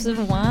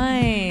Of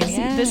wine. See,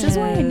 this is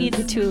why I need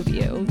the two of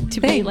you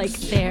to be like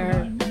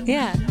there.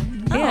 Yeah.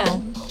 Oh,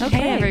 Yeah. okay.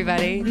 Hey,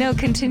 everybody. No,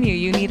 continue.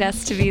 You need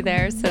us to be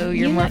there, so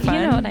you're more fun.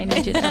 You know what I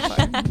need you there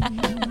for.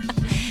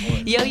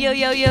 Yo, yo,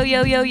 yo, yo,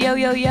 yo, yo, yo,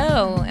 yo,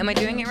 yo. Am I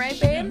doing it right,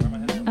 babe?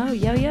 Oh,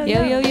 yo, yo,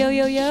 Yo, yo, yo,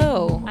 yo,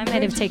 yo. I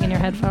might have taken your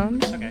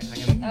headphones. Okay, I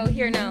can. Oh,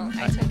 here, no.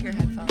 I took your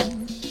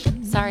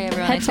headphones. Sorry,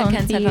 everyone. Headphone I took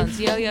Ken's thief. headphones.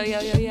 Yo, yo, yo,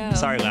 yo, yo.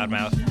 Sorry,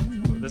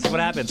 loudmouth. This is what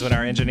happens when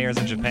our engineer's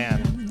in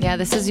Japan. Yeah,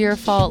 this is your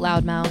fault,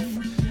 loudmouth.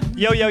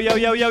 Yo, yo, yo,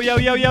 yo, yo, yo,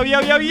 yo, yo, yo,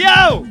 yo,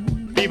 yo!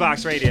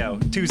 B-Box Radio,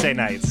 Tuesday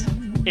nights,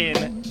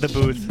 in the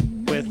booth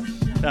with,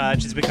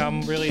 she's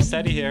become really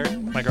steady here,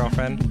 my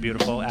girlfriend,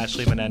 beautiful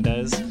Ashley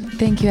Menendez.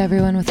 Thank you,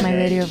 everyone, with my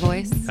radio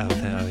voice.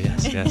 Oh,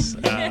 yes, yes.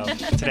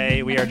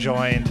 Today we are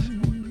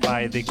joined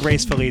by the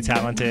gracefully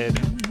talented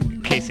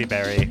Casey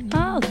Berry.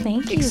 Oh,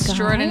 thank you,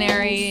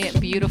 Extraordinary, guys.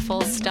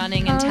 beautiful,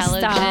 stunning, Oh,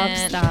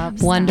 intelligent, stop.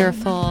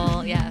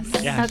 wonderful. Yes.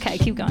 Yeah. Okay,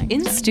 keep going.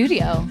 In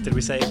studio. Did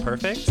we say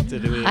perfect?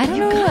 Did we? I don't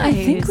You know. I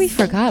think guys. we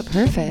forgot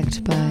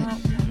perfect, but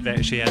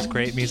She has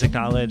great music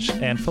knowledge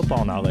and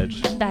football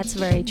knowledge. That's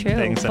very true.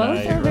 Things that Both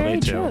I are very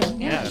relate to. true.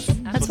 yes.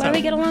 That's why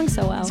we get along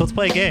so well. So let's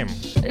play a game.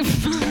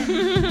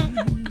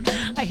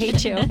 I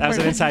hate you. That was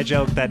an inside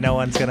joke that no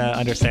one's gonna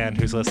understand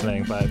who's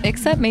listening, but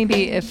Except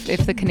maybe if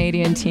the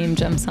Canadian team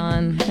jumps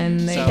on and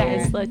they so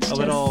Guys, let's a just-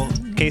 little.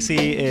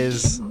 Casey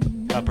is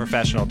a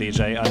professional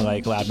DJ,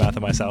 unlike Loudmouth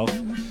and myself,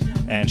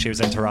 and she was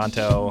in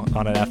Toronto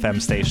on an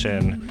FM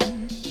station.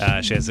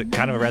 She has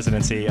kind of a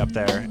residency up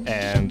there,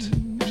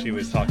 and she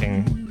was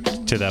talking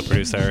to the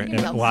producer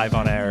and live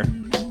on air.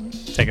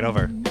 Take it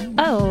over.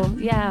 Oh,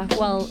 yeah.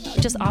 Well,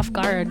 just off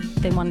guard,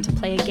 they wanted to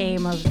play a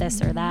game of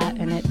this or that,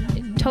 and it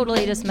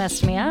totally just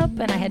messed me up,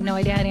 and I had no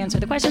idea how to answer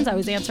the questions. I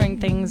was answering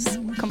things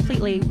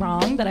completely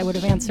wrong that I would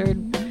have answered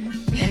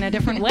in a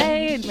different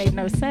way. It made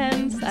no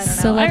sense. I don't know.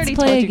 So I let's already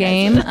play told a you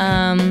guys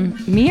game.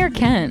 this. Me or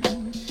Kent?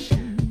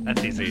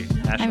 That's easy.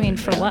 I Ashley, mean,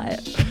 for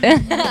what?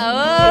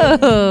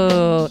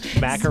 Oh.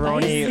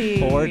 Macaroni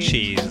Spicy. or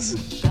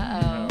cheese?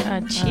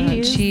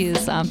 Cheese.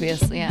 Cheese,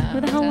 obviously. Yeah.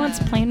 Who the hell wants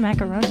plain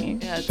macaroni?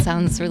 Yeah, it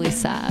sounds really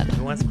sad.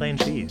 Who wants plain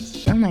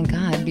cheese? Oh my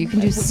God, you can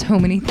do so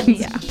many things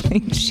Yeah. with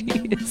plain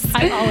cheese.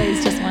 I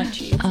always just want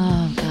cheese.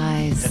 Oh,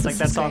 guys. It's like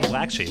that this is song great.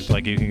 Black Sheep.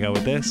 Like you can go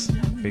with this,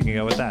 or you can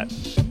go with that.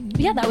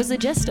 Yeah, that was the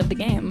gist of the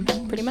game,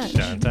 pretty much.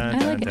 Dun, dun, I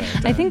dun, like it.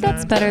 dun, I think dun,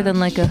 that's dun, better dun. than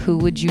like a who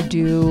would you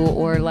do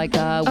or like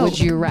a Oh. would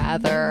you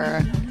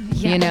rather.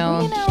 Yeah. You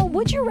know?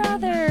 Would you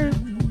rather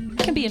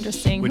can be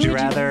interesting. Would Who you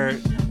rather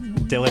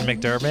Dylan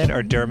McDermott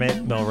or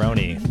Dermot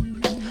Mulroney?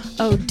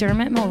 Oh,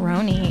 Dermot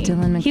Mulroney.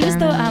 Dylan He was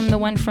McDermott. the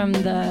one from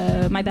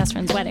My Best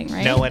Friend's Wedding,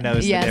 right? No one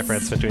knows Yes. the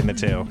difference between the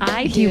two.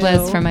 I do. He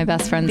was from my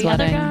best friend's the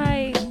wedding. other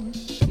guy,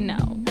 no.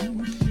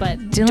 But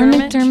Dylan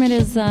Dermot, McDermott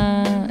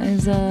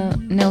is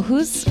no,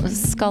 who's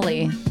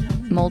Scully?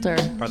 Mulder.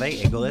 Are they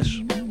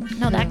English?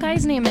 No, that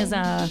guy's name is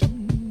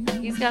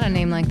He's got a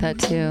name like that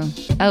too.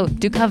 Oh,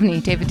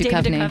 Duchovny, David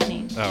Duchovny.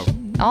 David Duchovny. Oh,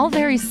 All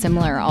very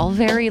similar, all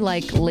very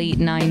like late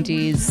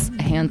 90s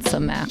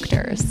handsome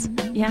actors.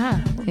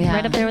 Yeah. Yeah.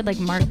 Right up there with like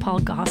Mark Paul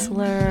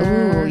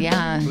Gosselaar. Ooh,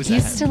 yeah. Who's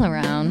He's that? still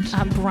around.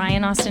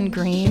 Brian Austin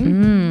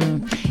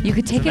Green. You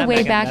could take Isn't it that way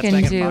Megan- back that's and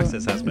Megan do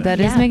Fox's husband. That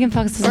is Yeah. Megan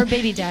Fox's Or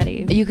Baby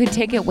Daddy. You could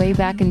take it way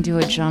back and do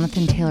a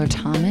Jonathan Taylor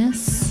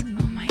Thomas.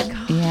 Oh my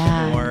God.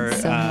 Yeah. or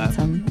so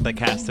handsome. the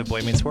cast of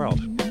Boy Meets World.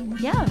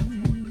 Yeah.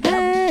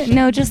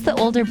 No, just the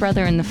older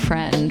brother and the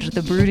friend,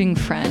 the brooding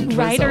friend. was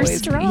Ryder always-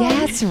 Strong.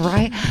 Yes,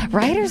 right.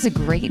 Ryder's a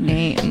great It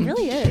name.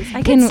 really is.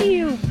 I Can- can see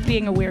you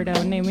being a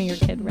weirdo naming your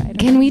kid Ryder.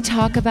 Can we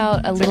talk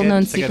about a little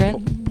known It's a good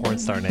secret? porn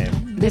star name.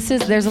 There's a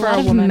For lot a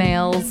of woman.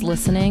 males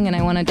listening, and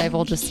I want to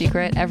divulge a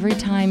secret. Every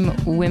time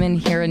women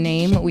hear a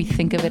name, we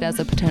think of it as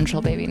a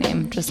potential baby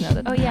name. Just know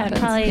that. Oh that yeah, happens.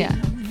 probably Yeah.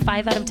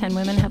 5 out of 10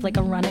 women have like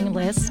a running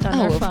list on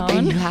their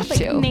phone. You have like,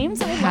 to.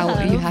 Names I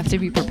love. You have to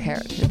be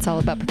prepared. It's all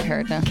about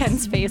preparedness.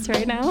 Ken's face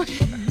right now.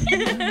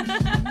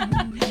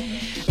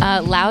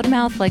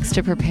 Loudmouth likes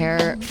to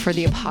prepare for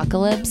the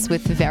apocalypse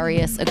with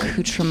various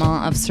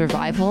accoutrements of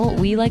survival.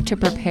 We like to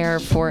prepare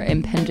for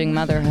impending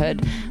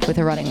motherhood with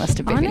a running list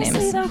of baby Honestly,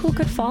 names. though, who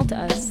could fault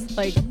us?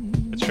 Like,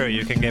 It's true.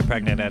 You can get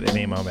pregnant at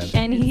any moment.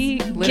 any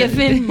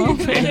given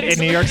moment. In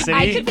New York City,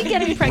 I could be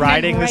getting pregnant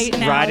riding the- right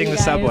now, riding you the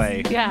guys.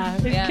 subway. Yeah,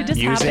 it Yeah. could just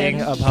using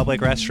happen. a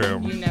public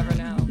restroom. You never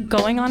know.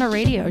 Going on a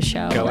radio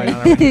show. Going like,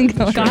 on a radio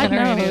Going show. on God a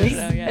radio knows.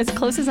 show, yes. As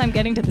close as I'm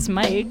getting to this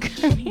mic.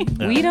 I mean,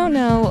 Yeah. We don't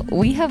know.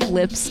 We have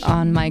lips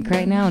on mic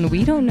right now, and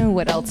we don't know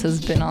what else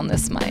has been on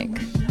this mic.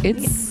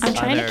 It's. I'm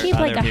trying to Other- keep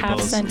like a other half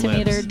people's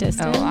centimeter lips.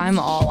 distance. Oh, I'm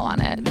all on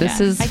it. This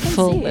Yeah, is I can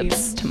full see.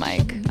 lips to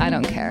mic. I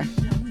don't care.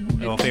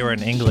 Well, if we were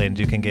in England,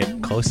 you can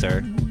get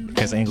closer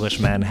because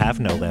English men have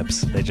no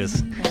lips. They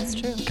just That's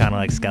true. kind of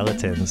like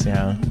skeletons, you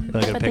know.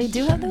 Look at a But they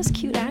do have those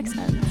cute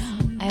accents.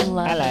 I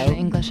love Hello. an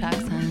English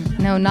accent.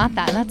 No, not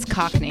that. That's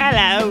Cockney.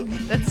 Hello.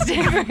 That's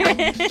different.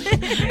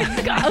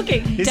 Okay,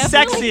 He's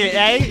definitely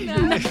sexy,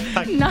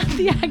 eh? not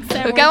the accent.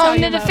 We're we're going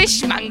talking to the about.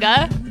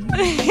 fishmonger.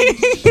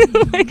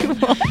 Like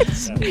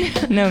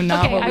what? No,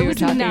 not Okay, what I we were was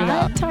talking not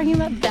about. talking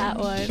about that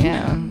one.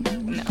 Yeah.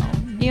 No.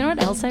 You know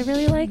what else I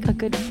really like? A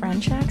good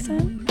French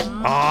accent.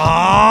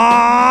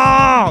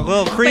 Ah,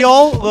 little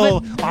Creole,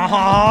 little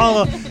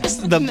not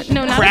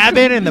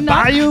crabbing in the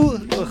bayou.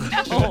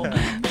 Oh,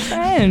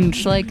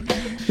 French, like.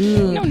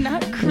 Ooh, no,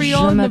 not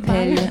Creole. Je in the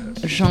m'appelle Bible.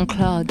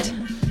 Jean-Claude.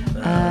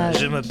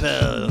 Je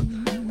m'appelle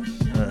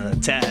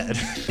Tad.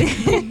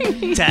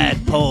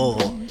 Tadpole.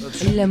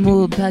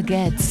 L'amour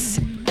baguettes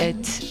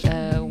et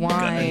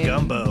wine.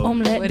 Gumbo.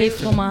 Omelette What de is it?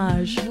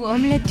 fromage.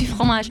 Omelette du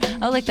fromage.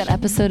 Oh, like that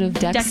episode of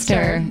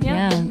Dexter. Dexter,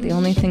 yeah. The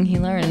only thing he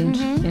learned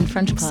in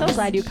French class. So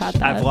glad you caught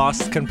that. I've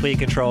lost complete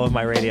control of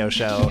my radio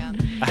show.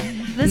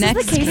 This is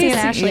the Casey and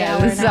Ashley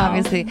hour this is now.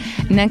 obviously.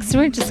 Next,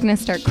 we're just gonna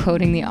start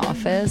quoting The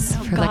Office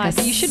for God, like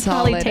a you should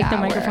solid probably take the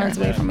hour. microphones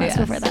away from us Yes.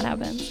 before that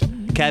happens.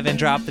 Kevin,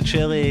 drop the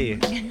chili.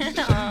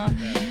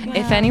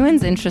 If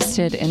anyone's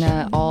interested in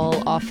an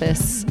all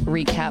Office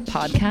recap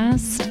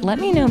podcast, let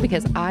me know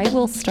because I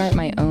will start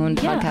my own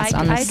podcast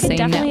on the I same could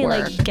definitely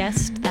network. like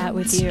guest that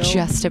with you. It's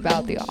just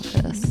about The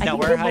Office. No,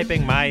 think we're people-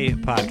 hyping my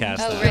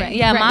podcast. Oh, though. right.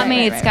 Yeah, Right, Mom right,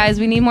 Mates, right. guys,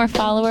 we need more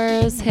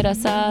followers. Hit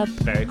us up.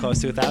 Very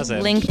close to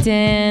 1,000.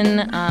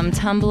 LinkedIn,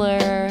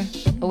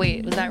 Tumblr. Oh,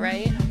 wait, was that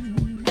right?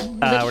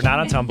 We're not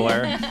on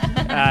Tumblr.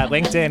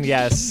 LinkedIn,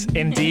 yes.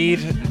 Indeed,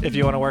 if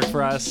you want to work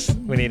for us,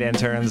 we need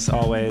interns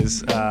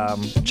always.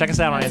 Check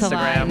us out on That's a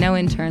lie. Instagram. No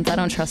interns. I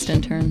don't trust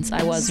interns.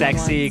 I was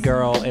Sexy one once.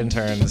 girl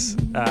interns.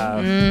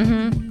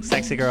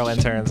 Sexy girl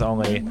interns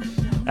only.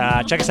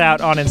 Check us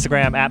out on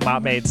Instagram at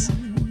MopMates.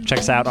 Check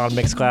us out on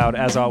Mixcloud.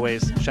 As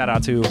always, shout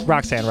out to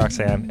Roxanne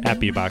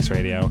at Beatbox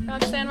Radio.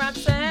 Roxanne.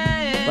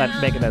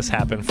 Making this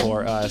happen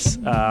for us.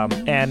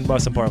 And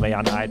most importantly,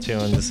 on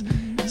iTunes,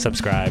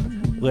 subscribe,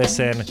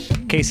 listen.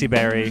 Casey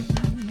Berry,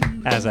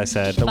 as I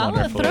said, the Throw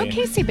wonderfully.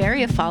 Casey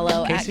Berry a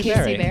follow at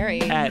Casey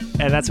Berry. And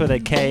that's with a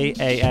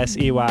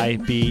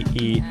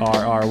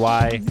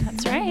KASEYBERRY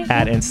That's right.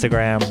 at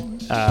Instagram.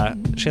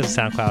 She has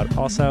a SoundCloud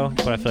also,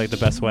 but I feel like the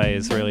best way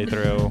is really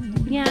through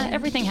Yeah,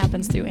 everything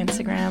happens through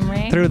Instagram,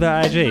 right?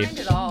 the IG. Find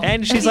it all.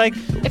 And she's like,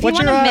 If "What's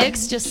you your want to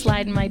mix, just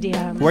slide in my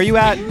DM. Where you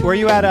at? Where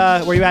you at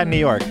in New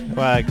York?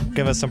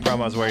 Give us some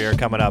promos where you're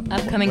coming up.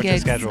 Upcoming What's your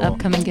gigs. schedule?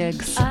 Upcoming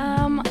gigs.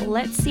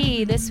 Let's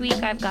see. This week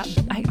I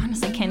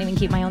honestly can't even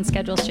keep my own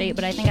schedule straight,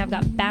 but I think I've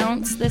got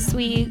Bounce this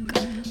week.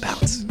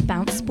 Bounce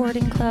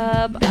Sporting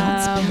Club.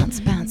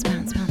 Bounce.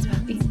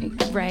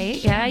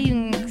 Right, yeah, you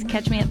can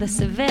catch me at the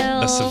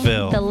Seville.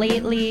 The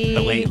Lately.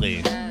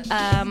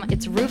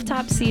 It's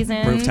rooftop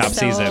season.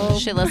 Season.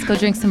 Shit, let's go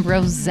drink some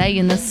rosé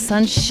in the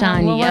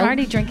sunshine, Well, we're yo.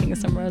 already drinking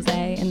some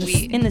rosé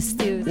in the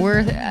stew. We're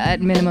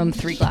at minimum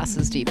 3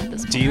 glasses deep at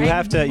this point. Do you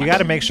have to? You got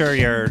to make sure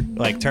your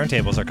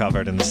turntables are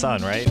covered in the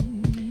sun, right?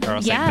 Or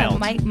else they melt.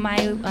 my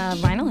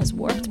vinyl has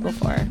warped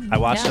before. I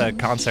watched a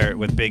concert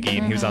with Biggie,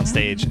 and he was on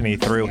stage, and he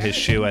threw his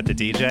shoe at the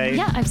DJ.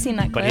 Yeah, I've seen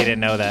that clip. But he didn't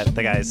know that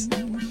the guy's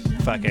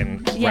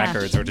fucking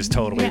records were just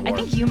totally Yeah, I warped.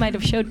 think you might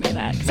have showed me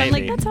that. 'Cause I'm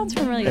like, Maybe. that sounds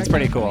familiar. It's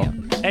pretty coming cool.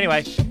 from you.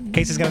 Anyway,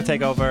 Casey's gonna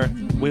take over.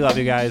 We love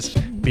you guys.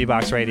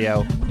 Beatbox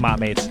Radio,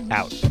 MopMates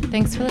out.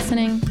 Thanks for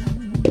listening.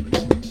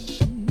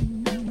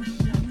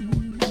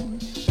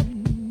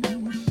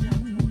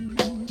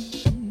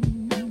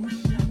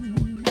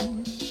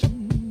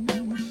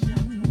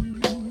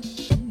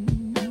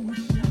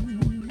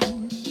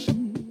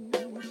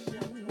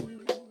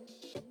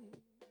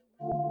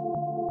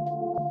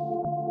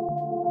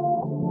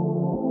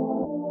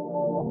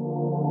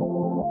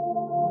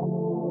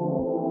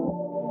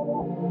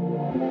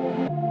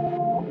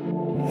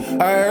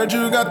 I heard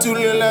you got too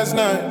lit last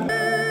night.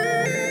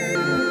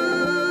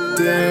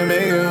 Didn't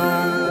make it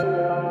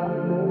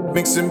home.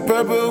 Mixing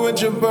purple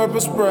with your purple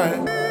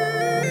Sprite.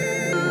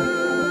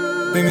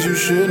 Things you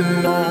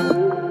shouldn't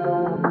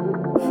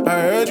know.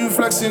 I heard you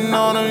flexing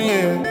on them,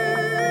 yeah.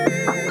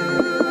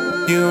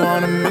 You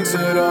wanna mix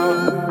it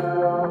up.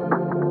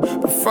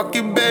 But fuck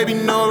it, baby,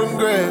 no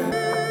regret.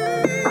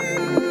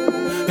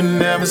 And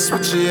never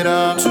switch it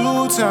up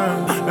 2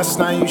 times. Last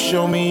night you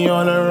showed me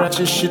all the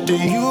ratchet shit that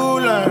you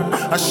learned.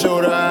 I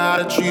showed her how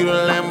to treat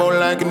a Lambo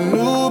like a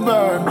new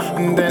bird.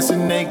 And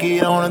dancing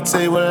naked on a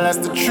table, that's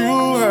the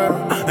true her.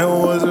 It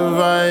was a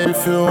vibe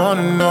if you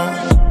wanna know.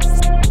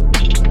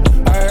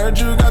 I heard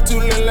you got too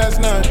lit last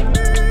night.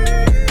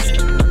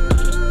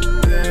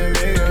 Didn't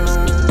make it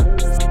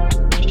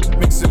home.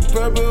 Mixing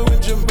purple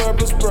with your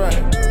purple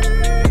Sprite.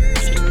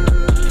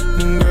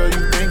 Girl,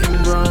 you thinking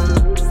brown.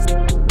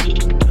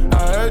 I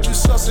heard you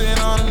saucing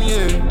on them,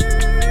 yeah.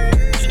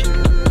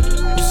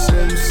 You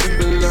say you sick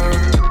of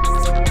love.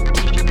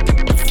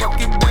 Fuck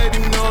it, baby,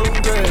 no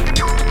regret.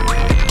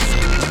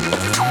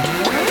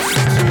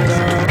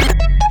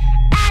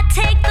 I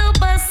take the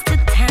bus to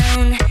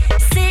town,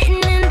 sitting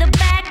in the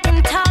back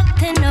and talk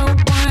to no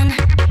one.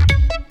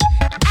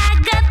 I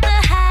got the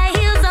high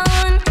heels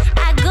on,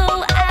 I go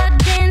out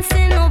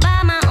dancing all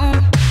by my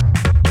own.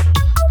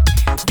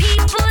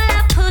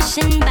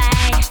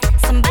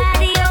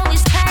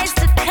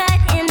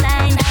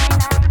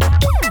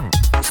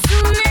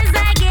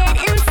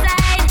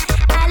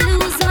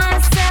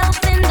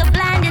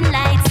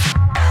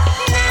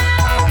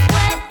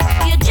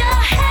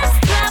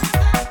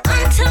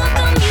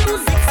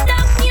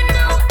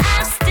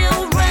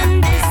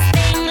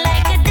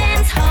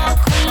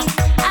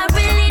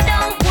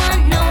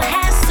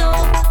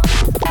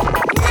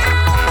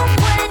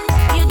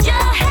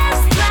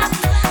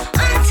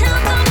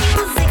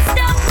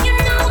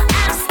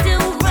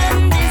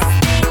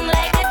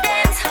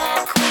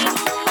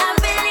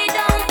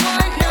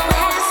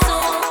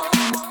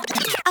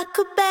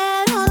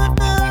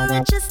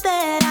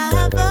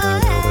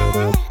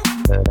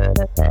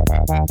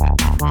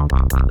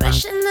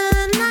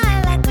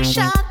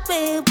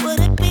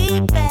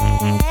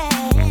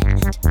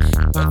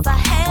 if I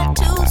had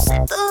to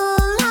sit the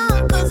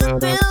alarm, 'cause the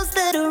thrills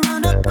that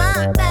run up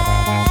my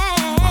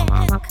back.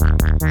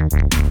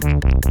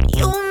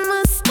 You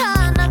must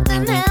tie,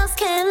 nothing else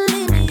can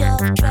leave me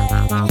off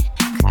track.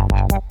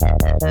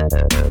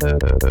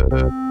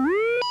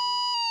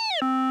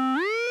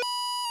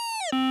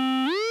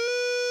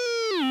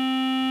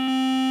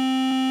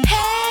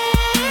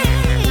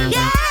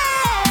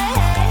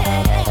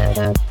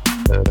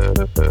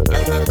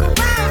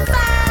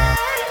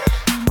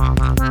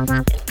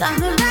 Got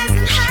me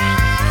rising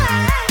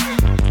high.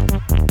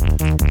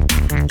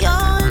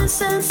 Your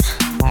innocence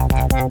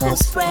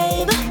was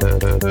brave,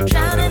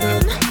 drowning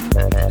in.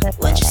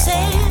 Would you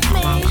save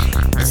me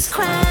this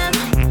crime?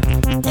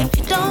 If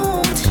you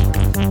don't,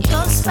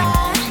 you'll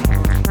spy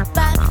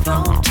by the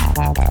throat.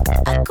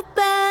 I could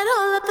bet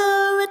all of the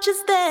riches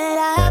that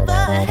I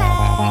ever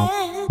had.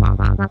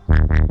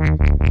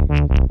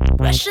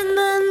 Rushing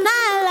the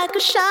night like a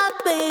shot,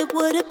 babe,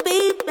 would it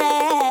be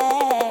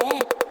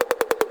bad?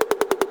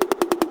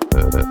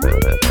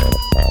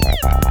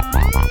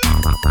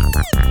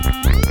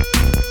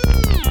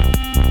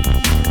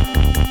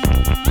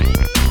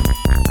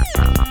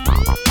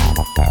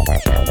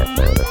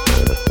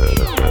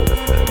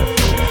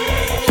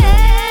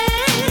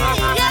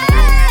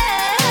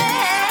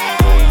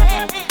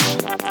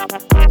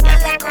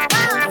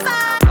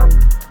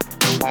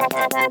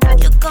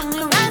 You got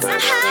me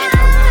rising high.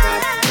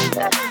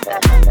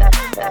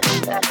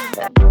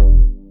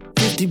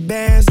 50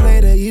 bands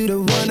later, you the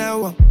one I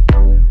want.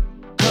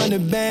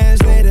 100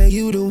 bands later,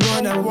 you the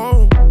one I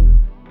want.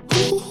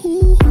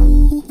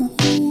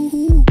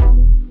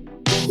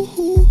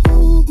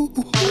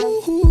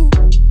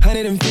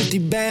 150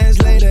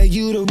 bands later,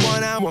 you the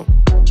one I want.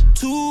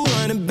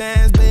 200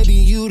 bands, baby,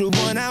 you the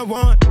one I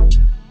want.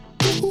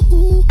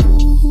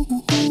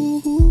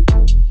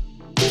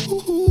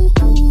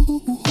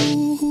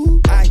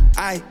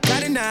 I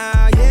got it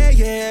now,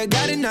 yeah,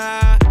 got it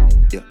now.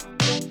 Yeah.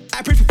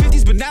 I prayed for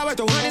 50s, but now I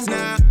throw hundreds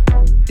now.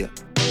 Yeah.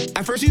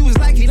 At first you was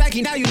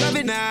likey, now you love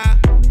it now.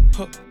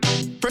 Huh.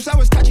 First I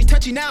was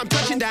touchy, now I'm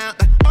touching down.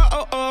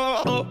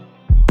 Oh.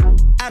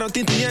 I don't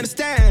think they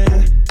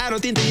understand. I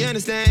don't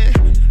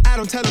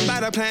tell them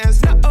about our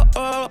plans. No,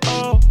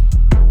 oh.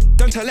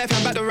 Don't tell left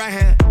hand about the right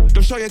hand.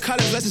 Don't show your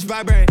colors unless it's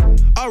vibrant.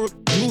 All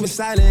moving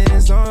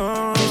silence.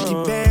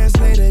 50 bands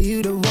later,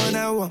 you the one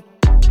I want.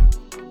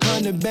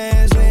 100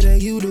 bands later,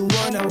 you the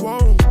one I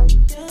want.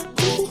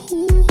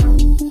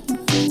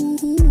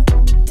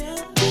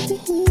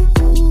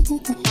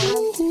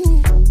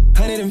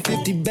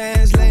 150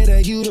 bands later,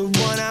 you the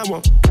one I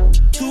want.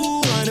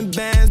 200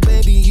 bands,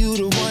 baby, you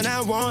the one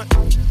I want.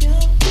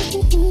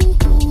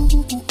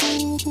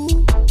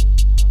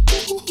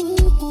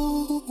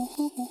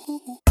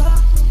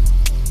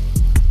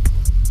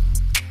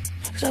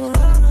 Cause I'm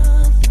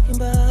around thinking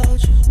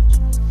about you.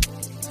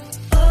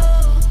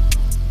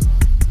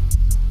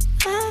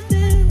 I've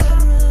been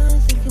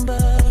around thinking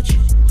about you.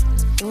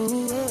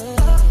 Ooh,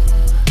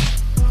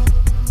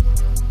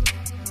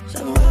 so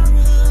I'm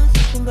around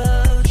thinking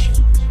about you.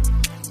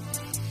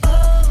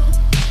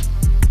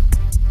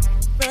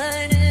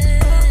 Right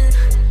in.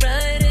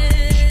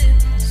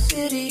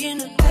 City in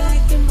the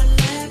back, in my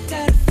lap,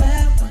 got a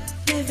fat one.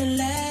 Living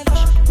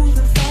lavish,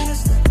 moving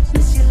faster.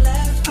 Miss your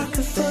laugh, I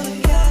could feel the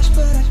cash,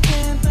 but I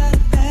can't buy the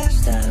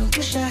past. I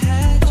wish I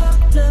had you,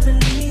 love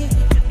and leave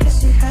me.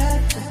 Guess it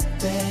had to,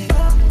 babe.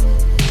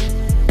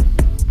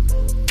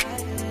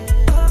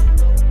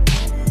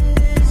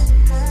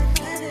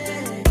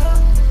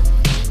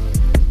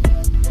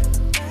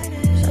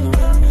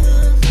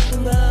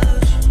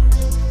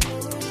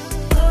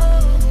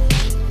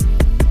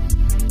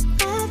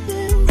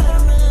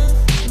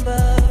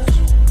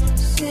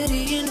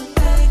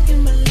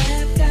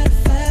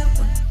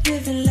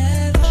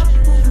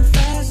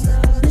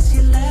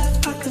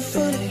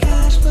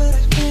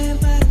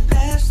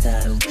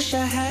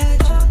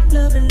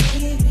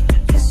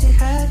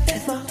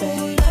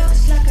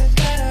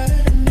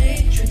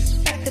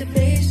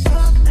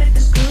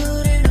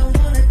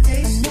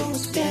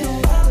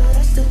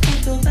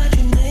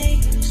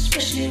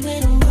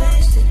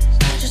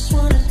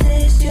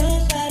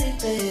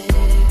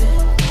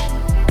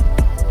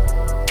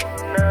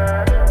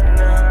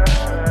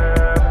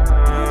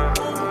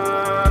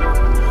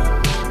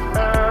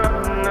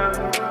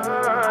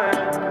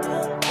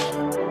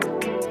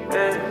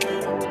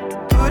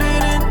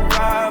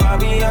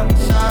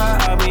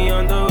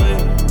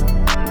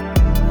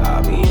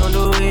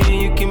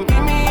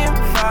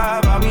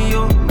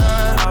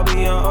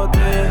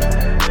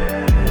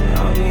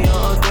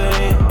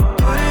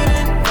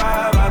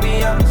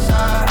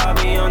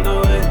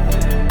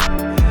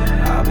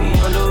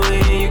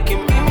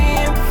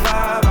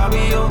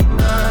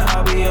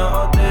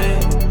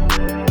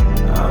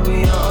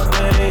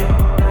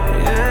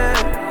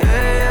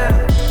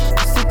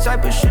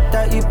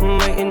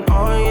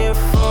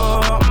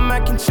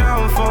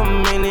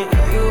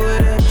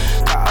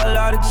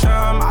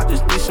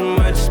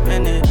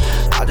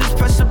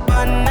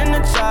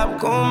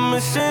 Go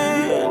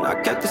missing. I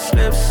kept the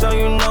slip so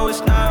you know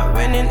it's not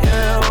raining.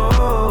 Yeah,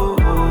 oh.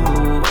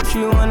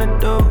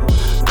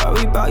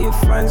 all your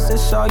friends that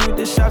saw you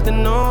this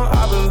afternoon.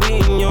 I've been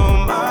reading your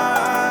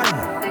mind.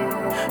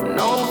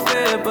 No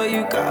fear, but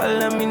you gotta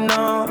let me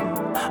know.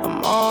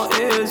 I'm all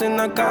ears and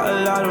I got a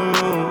lot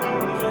of room.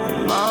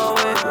 On my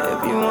way,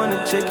 if you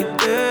wanna take it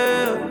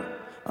there,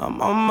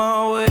 I'm on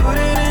my way. Put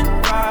it in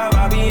 5,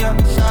 I'll be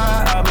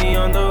outside, I'll be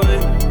on the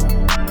way.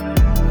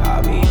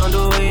 I'll be on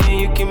the way and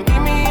you can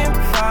meet me in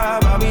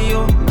 5. I'll be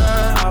your 9,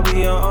 I'll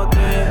be all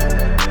day.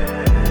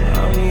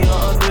 I'll be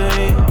all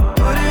day.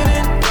 Put it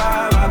in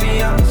 5, I'll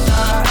be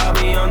outside, I'll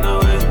be on the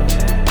way.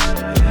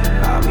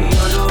 I'll be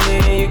on the way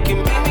and you can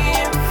meet me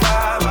in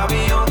 5. I'll be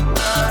your 9,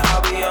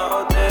 I'll be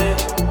all day.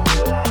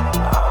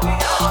 I'll be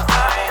all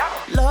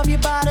day. Love your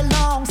body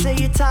long, say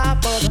you're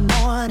top of the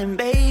morning,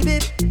 baby.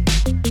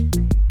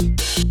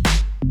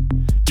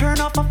 Turn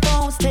off our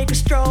phones, take a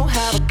stroll,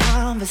 have a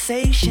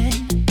conversation.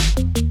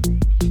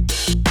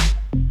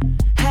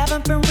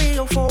 Haven't been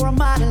real for a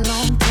mighty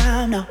long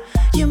time now.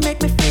 You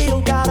make me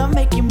feel, gotta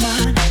make you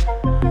mine.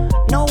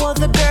 No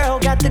other girl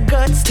got the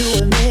guts to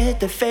admit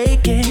the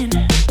faking.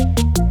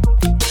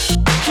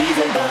 She's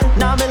a gun,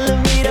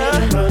 9mm,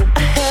 a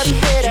heavy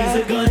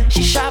hitter.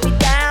 She shot me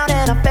down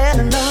and I fell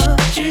in love.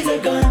 She's a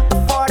gun,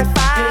 a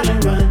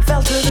 45,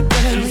 fell to the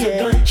ground.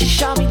 Yeah. She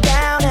shot me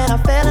down and I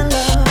fell in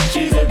love.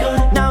 She's a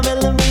gun,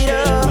 9mm,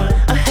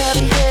 a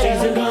heavy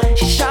hitter.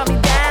 She shot me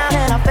down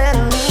and I fell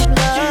in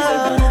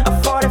love. A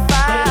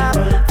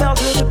 45, fell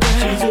to the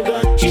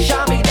ground. She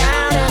shot me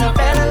down and I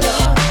fell in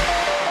love.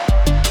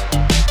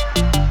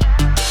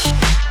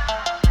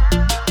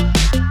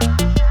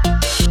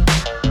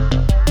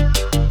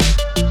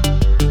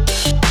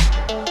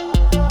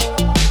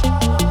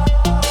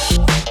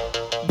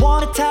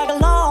 Wanna tag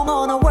along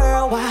on a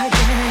worldwide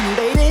journey,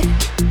 baby.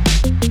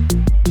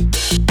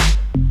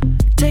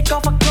 Take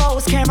off our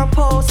clothes, camera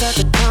pose at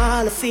the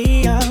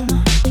Coliseum.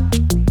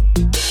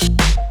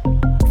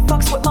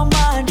 Fucks with my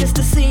mind just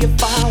to see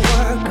if I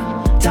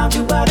work. Time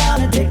to bow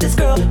down and take this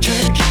girl to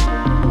church.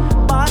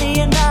 Bonnie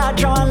and I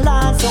drawing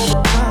lines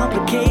over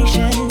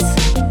complications.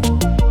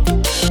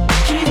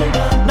 She's a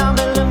gun,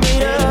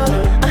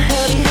 9mm, a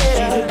heavy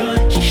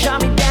hitter. She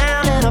shot me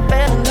down and I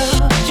fell in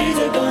love. She's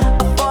a gun,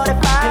 a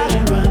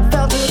 45,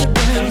 fell to the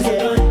ground.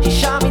 Yeah. She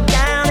shot me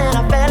down and I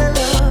fell in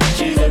love.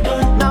 She's a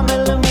gun,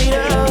 9mm,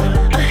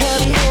 a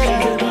heavy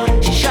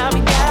hitter. She shot me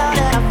down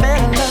and I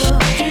fell in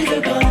love. She's a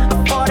gun, a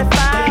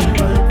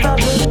 45, fell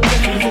to the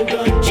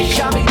ground. She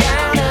shot me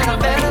down and I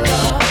fell in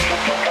love.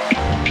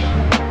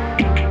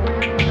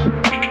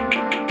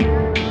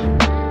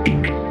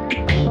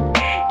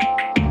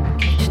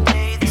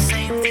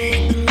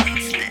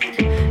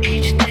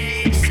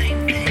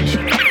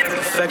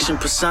 Perfection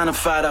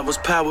personified, I was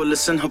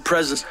powerless in her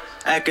presence.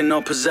 Acting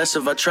all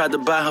possessive, I tried to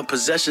buy her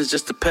possessions,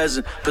 just a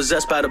peasant.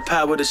 Possessed by the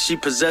power that she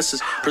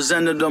possesses.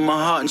 Presented on my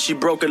heart and she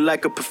broke it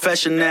like a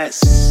profession. That's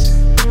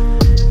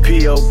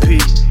P.O.P.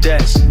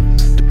 That's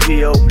the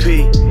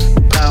P.O.P.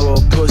 Power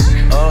of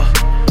pussy.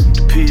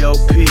 The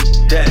P.O.P.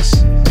 That's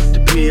the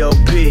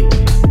P.O.P.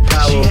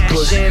 Power of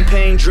pussy.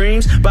 Champagne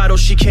dreams,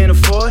 bottles she can't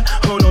afford.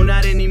 Oh no,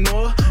 not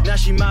anymore. Now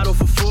she model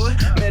for Ford.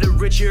 Met a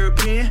rich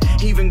European,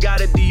 even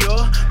got a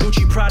Dior.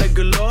 Gucci, Prada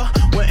galore.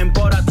 Went and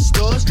bought out the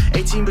stores.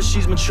 18 but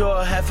she's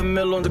mature.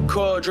 $500,000 on the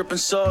core. Dripping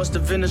sauce, the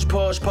vintage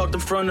Porsche parked in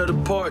front of the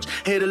porch.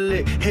 Hit a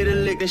lick,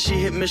 then she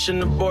hit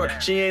mission abort.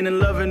 She ain't in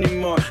love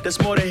anymore. That's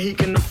more than he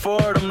can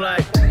afford. I'm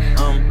like,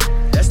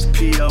 that's the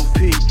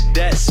P.O.P.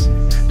 That's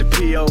the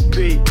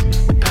P.O.P.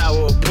 The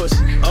power of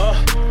pussy.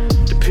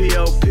 The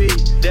P.O.P.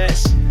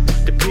 That's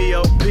the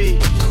P.O.P.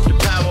 The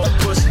power of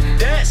pussy.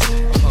 That's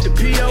the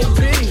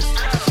P.O.P.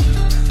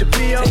 The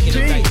P.O.P.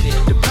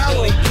 The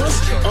power of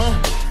pussy.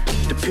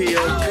 The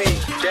P.O.P.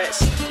 That's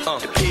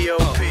the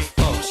P.O.P.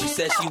 She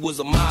said she was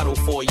a model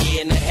for a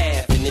year and a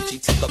half. And if she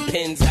took her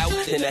pins out,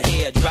 then her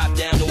hair dropped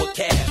down to a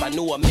calf. I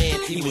knew a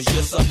man, he was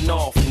just up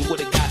north and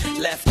would've got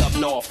left up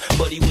north,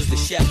 but he was the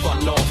chef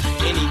up north.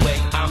 Anyway,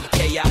 I'm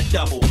K.I.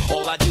 double.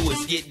 All I do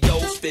is get dough,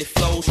 spit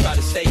flows, try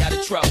to stay out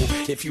of trouble.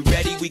 If you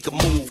ready, we can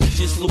move.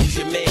 Just lose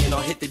your man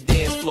or hit the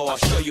dance floor. I'll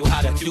show you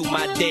how to do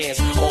my dance.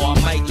 Or I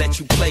might let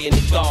you play in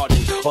the garden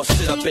or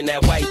sit up in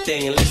that white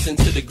thing and listen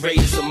to the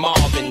greatest of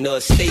Marvin. The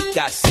estate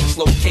got 6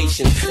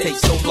 locations.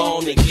 Takes so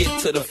long to get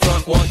to the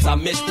front once I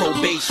miss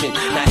probation.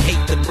 I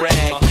hate to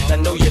brag. I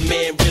know your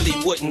man really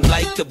wouldn't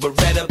like the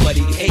Beretta, but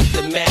he hate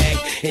the mag.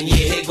 And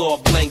yeah, here go a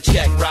blank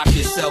check, rock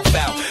yourself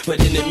out. But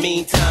in the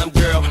meantime,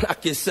 girl,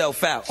 knock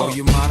yourself out. Oh,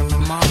 you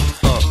modeling, mama?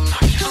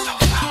 Knock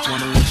yourself out.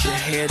 Wanna let your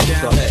hair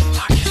down? Go ahead.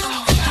 Knock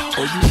yourself out.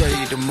 Oh, you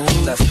ready to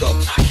move? Let's go.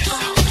 Knock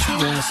yourself out.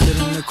 You wanna sit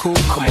in the cool?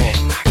 Come on.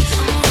 Knock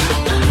yourself out.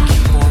 Wanna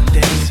keep on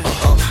dancing?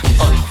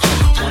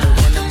 Wanna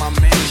run in my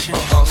mansion?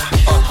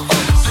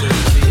 Sit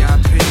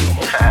VIP.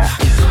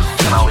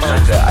 And I was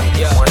younger, I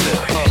used to wonder,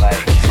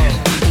 like,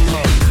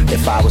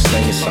 if I was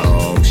singing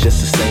songs, just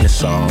to sing the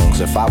songs.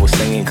 If I was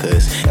singing,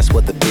 cause that's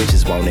what the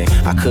bitches wanted.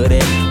 I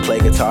couldn't play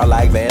guitar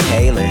like Van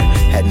Halen.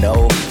 Had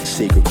no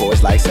secret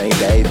chords like St.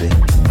 David.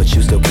 But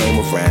you still came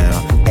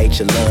around, ate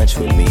your lunch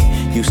with me.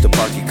 Used to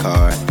park your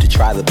car to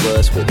try the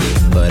bus with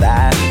me. But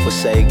I was would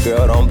say,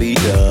 girl, don't be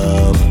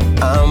dumb.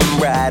 I'm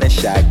riding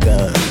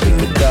shotgun. We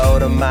could go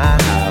to my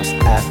house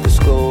after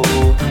school,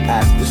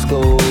 after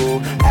school,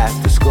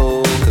 after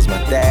school. Cause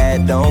my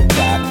dad don't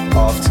clock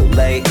off till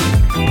late,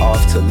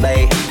 off till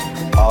late,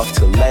 off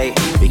till late.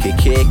 We could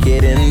kick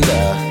it in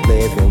the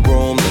living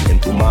room, looking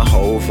through my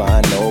whole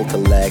vinyl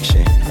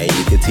collection. And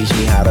you could teach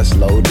me how to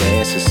slow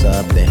dance or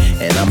something.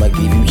 And I'ma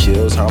give you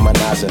chills,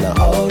 harmonizing the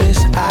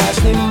oldest. I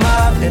slim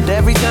up, and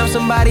every time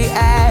somebody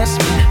asks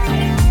me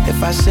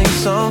if I sing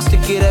songs to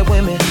get at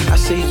women, I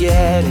say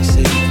yeah, they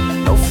say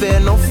no fair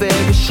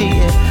is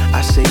cheating.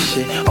 I say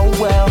shit, oh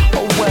well,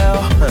 oh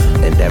well.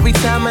 And every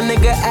time a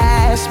nigga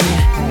asks me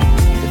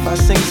if I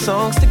sing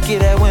songs to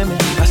get at women,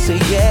 I say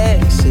yeah,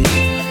 they say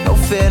no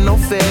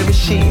fair is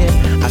cheating.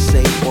 I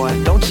say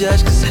boy, don't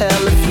judge, cause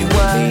hell if you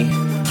want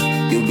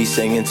me, you be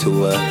singing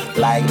to her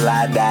like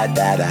la da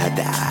da da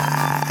da,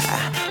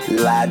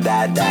 la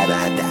da da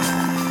da da,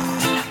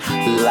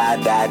 la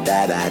da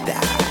da da da.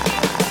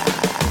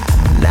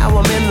 Now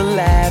I'm in the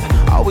lab,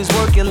 always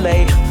working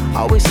late,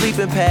 always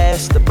sleeping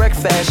past the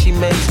breakfast she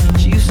makes.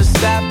 She used to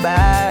stop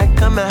by,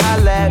 come and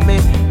holla at me,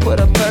 put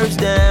her purse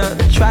down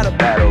and try to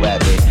battle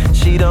at me.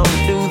 She don't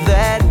do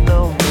that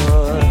no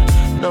more,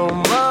 no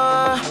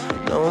more,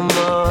 no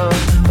more.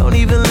 Don't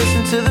even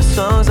listen to the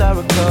songs I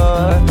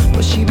record,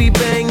 but she be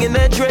banging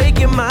that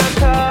Drake in my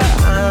car.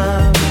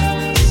 I'm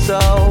so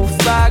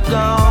far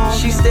gone.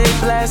 She stay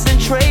blasting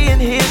Trey and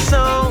his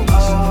songs.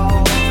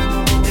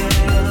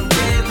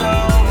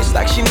 It's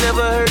like she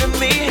never heard of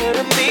me, heard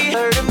of me,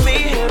 heard of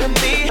me, heard of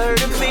me,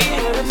 heard of me,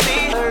 heard of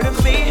me, heard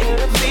of me,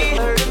 heard of me,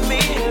 heard of me,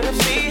 heard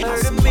of me,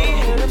 heard of me,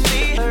 heard of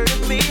me, heard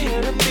of me,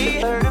 heard of me,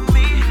 heard of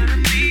me.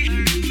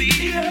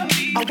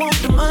 I want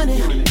the money,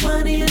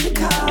 money in the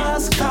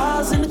cars,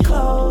 cars in the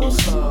clothes,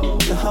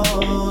 the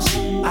hoes,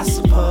 I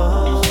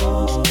suppose.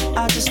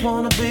 I just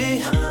wanna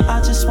be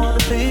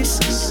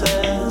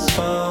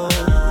successful.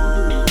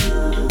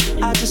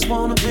 I just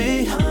wanna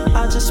be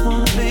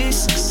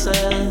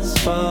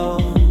successful.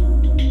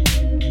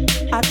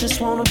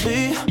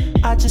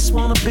 I just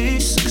wanna be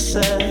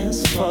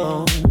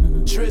successful.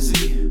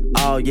 Trizzy.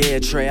 Oh yeah,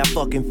 Trey, I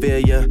fucking feel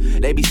ya.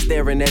 They be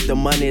staring at the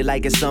money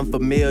like it's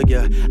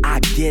unfamiliar. I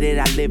get it,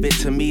 I live it,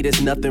 to me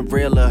there's nothing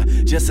realer.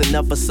 Just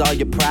enough for all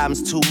your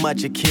problems, too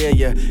much to kill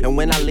ya. And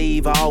when I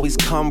leave, I always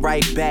come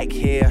right back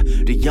here.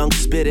 The young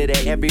spitter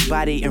that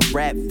everybody in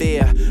rap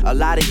fear. A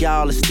lot of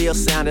y'all are still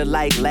sounding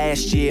like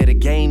last year. The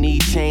game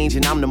need change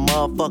and I'm the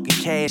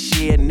motherfucking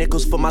cashier.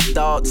 Nickels for my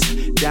thoughts,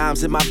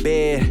 dimes in my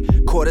bed.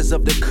 Quarters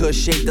of the kush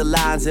shape the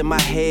lines in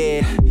my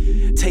head.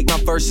 Take my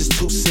verses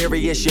too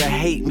serious, you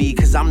hate me.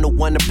 Cause I'm the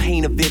one to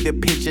paint a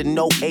vivid picture,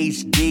 no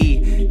HD.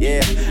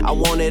 Yeah, I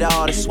want it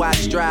all, that's why I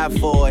strive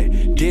for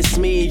it. Diss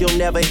me, you'll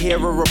never hear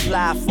a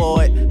reply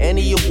for it.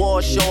 Any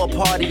award show or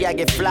party, I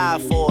get fly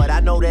for it.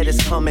 I know that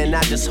it's coming,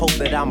 I just hope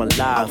that I'm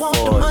alive for it.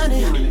 I want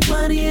the money,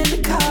 money in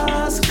the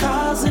cars,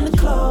 cars in the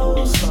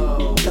clothes,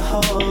 the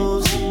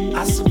hoes,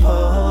 I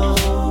suppose.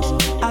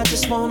 I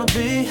just wanna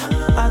be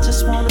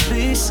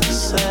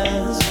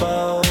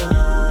successful.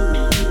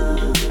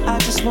 I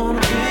just wanna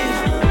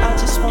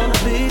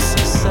be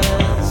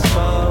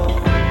successful.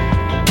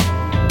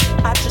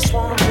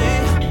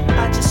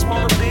 I just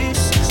wanna be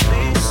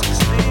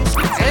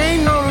successful.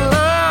 Ain't no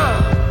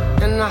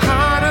love in the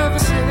heart of the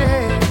city.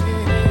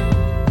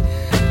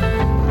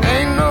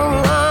 Ain't no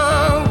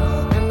love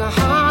in the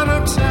heart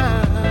of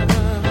town.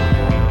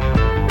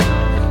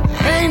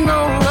 Ain't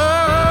no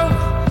love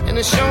in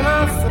the show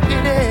not for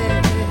pity.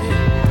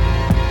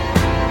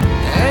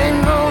 Ain't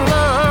no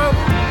love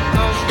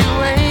 'cause you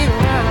ain't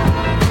around.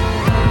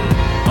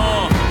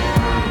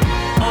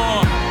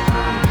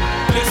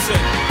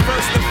 Listen,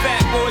 first the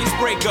fat boys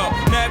break up.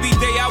 Now every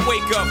day I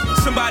wake up,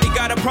 somebody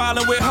got a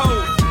problem with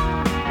hoes.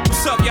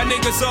 What's up, y'all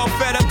niggas all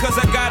fed up cause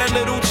I got a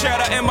little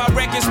cheddar and my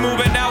record's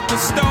moving out the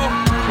store?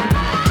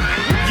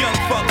 Young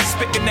fuckers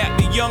spitting at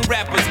me, young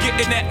rappers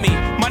getting at me.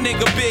 My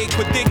nigga Big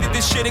predicted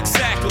this shit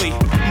exactly.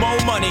 More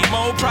money,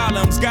 more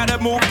problems, gotta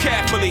move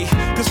carefully.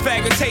 Cause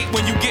faggots hate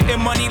when you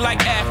getting money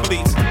like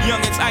athletes.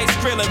 Youngins ice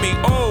grilling me,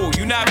 oh,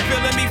 you not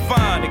feeling me?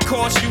 Fine, it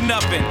costs you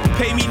nothing,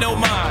 pay me no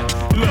mind.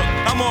 Look,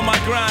 I'm on my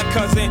grind,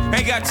 cousin,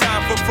 ain't got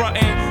time for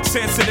frontin'.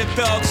 Sensitive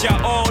thugs,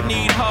 y'all all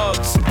need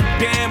hugs.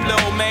 Damn,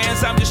 little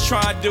mans, I'm just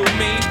trying to do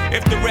me.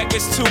 If the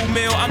record's 2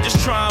 mil, I'm just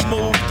trying to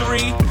move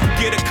 3.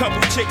 Get a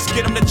couple chicks,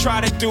 get them to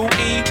try to do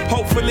E.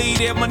 Hopefully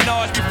they're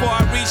Menage before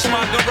I reach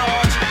my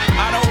garage.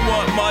 I don't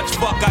want much,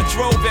 fuck, I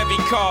drove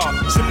every car.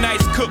 Some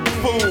nice cooked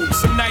food,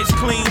 some nice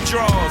clean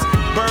drawers.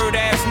 Bird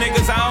ass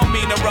niggas, I don't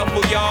mean to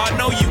ruffle y'all. I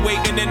know you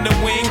waiting in the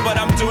wing, but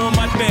I'm doing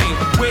my thing.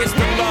 Where's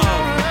the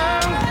love?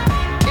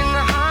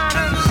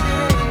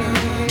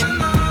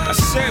 I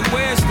said,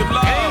 where's the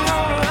love? Ain't no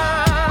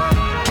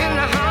love in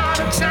the heart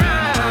of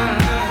time.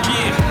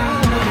 Yeah.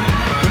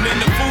 And then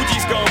the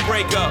Fugees gon'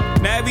 break up.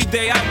 Now every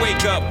day I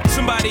wake up,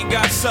 somebody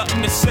got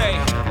something to say.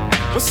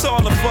 What's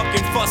all the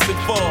fucking fussing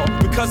for?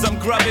 Because I'm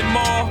grubbing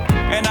more,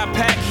 and I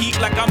pack heat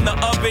like I'm the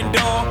oven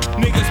door.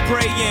 Niggas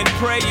pray and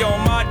pray on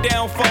my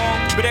downfall,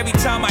 but every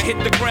time I hit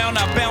the ground,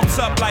 I bounce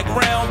up like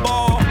round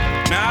ball.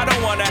 I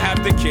don't wanna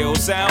have to kill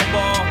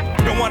soundbar.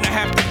 Don't wanna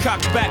have to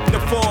cock back the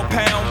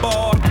 4-pound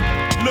bar.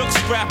 Look,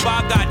 strap,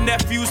 I got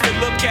nephews to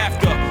look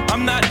after.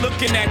 I'm not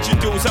looking at you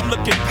dudes, I'm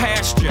looking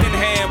past you in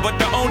hand. But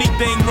the only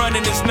thing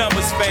running is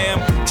numbers,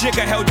 fam.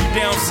 Jigga held you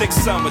down 6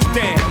 summers.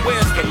 Damn,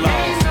 where's the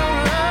love?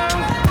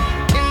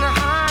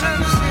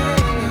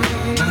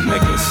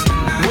 Niggas,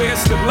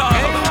 where's the love?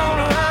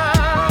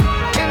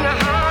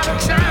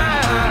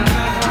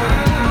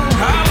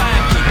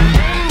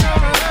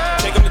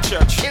 Take them to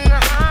church.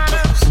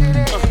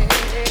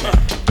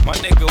 My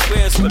nigga,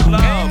 where's the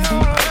love?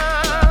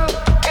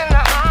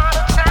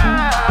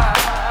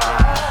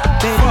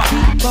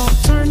 Keep on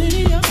turning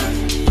it up.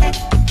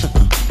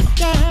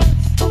 Yeah.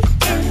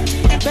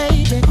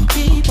 Baby,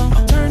 keep on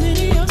turning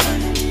it up.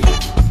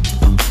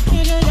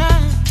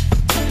 Yeah.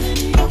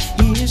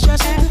 It's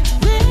just a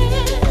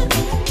little,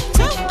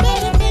 so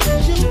many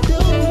things you do.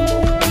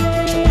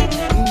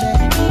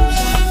 That keeps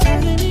on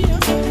turning it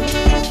up.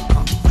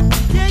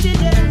 Yeah.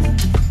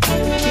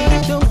 Keep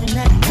doing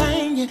that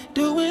thing you're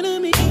doing to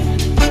me.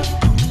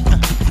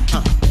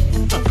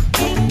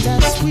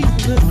 That sweet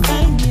good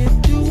thing you're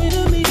doing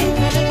to me.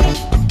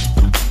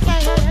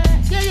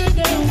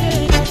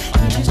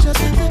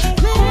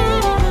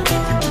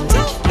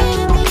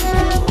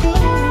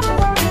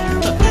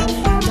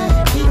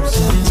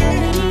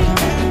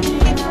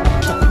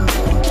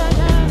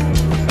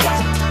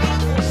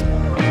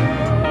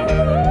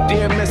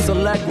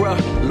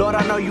 Lord,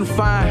 I know you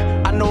fine.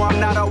 I know I'm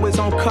not always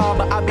on call,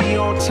 but I be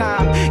on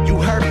time. You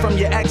heard from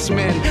your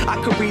X-Men, I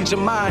could read your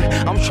mind.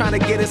 I'm trying to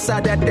get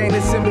inside that thing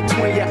that's in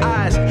between your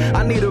eyes.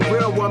 I need a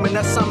real woman,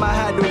 that's something I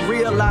had to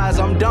realize.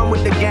 I'm done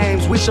with the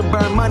games, we should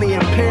burn money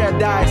in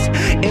paradise.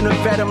 In a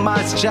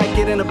Vetements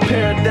jacket in a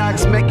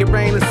paradox. Make it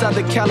rain in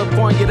Southern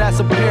California, that's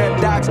a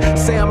paradox.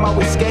 Say I'm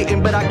always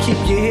skating, but I keep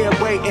you here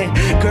waiting.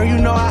 Girl, you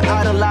know I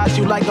idolize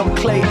you like I'm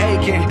Clay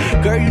Aiken.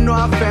 Girl, you know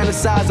I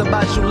fantasize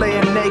about you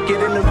laying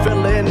naked in the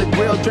villa in the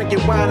grill,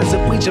 drinking wine as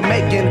if we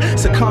Jamaican.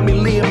 So call me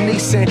Liam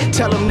Neeson,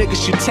 tell them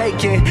niggas you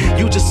taking.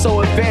 You just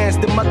so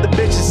advanced, them other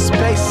bitches is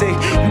basic.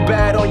 You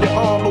bad on your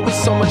own, but we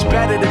so much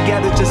better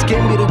together. Just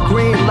give me the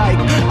green light,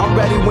 I'm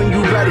ready when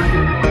you ready.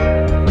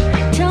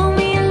 Tell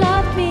me you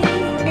love me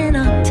in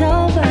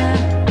October.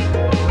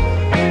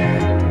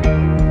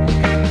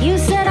 You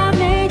said I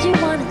made you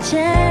wanna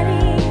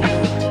change,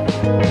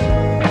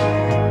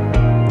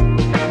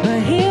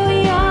 but here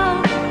we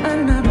are,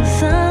 another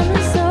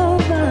summer's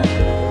over.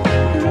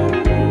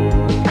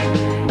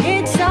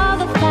 It's all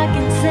the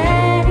fucking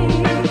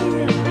same.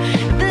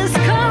 This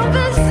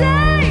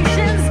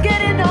conversation's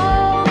getting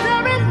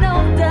older and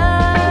older,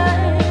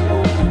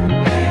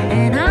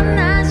 and I'm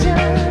not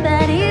sure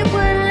that it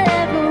will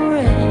ever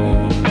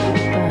end.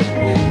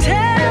 But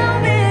tell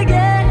me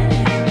again,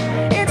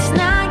 it's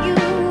not you,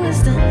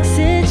 it's the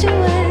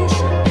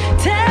situation.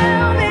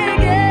 Tell me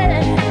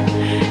again,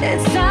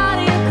 it's out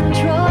of your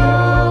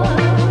control.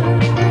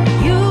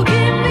 You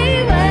keep me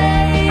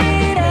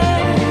waiting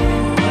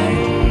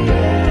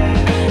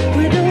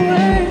with the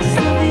worst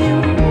of you.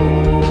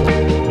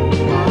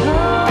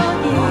 Oh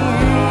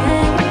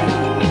yeah,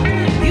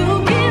 you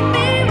keep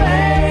me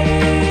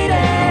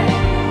waiting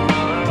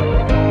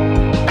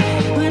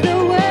with the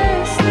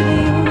worst of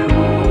you.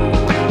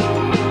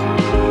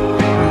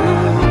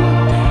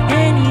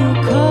 And you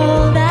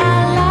call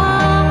that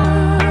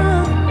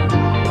love.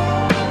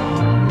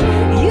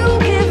 You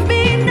give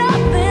me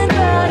nothing,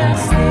 but I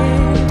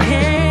still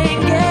can't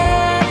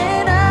get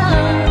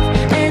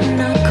enough.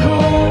 And I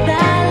call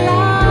that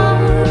love.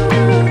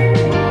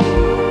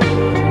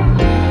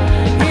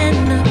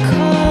 And I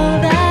call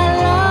that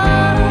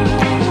love.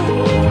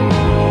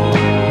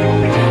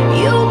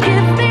 You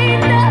give me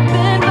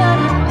nothing, but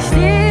I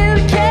still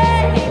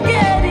can't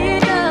get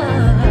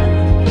enough.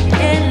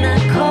 And I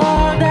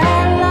call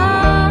that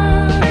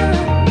love.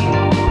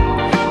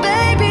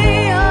 Baby,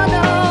 you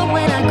know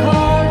when I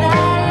call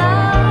that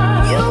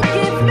love. You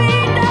give me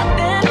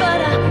nothing, but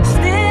I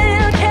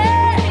still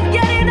can't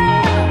get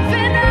enough.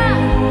 And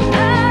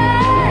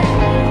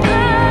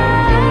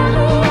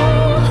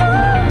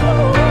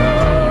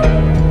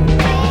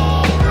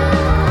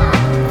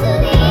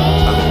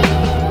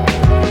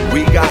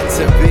We got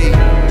to be.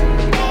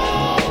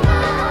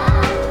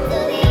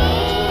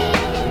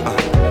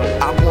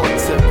 I want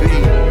to be.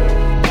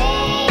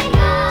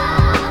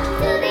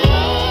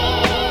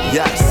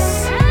 Yes,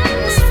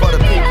 it's for the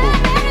people.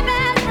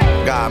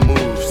 God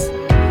moves.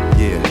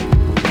 Yeah.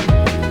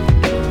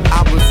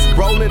 I was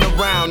rolling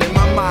around in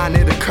my mind,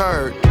 it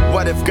occurred.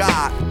 What if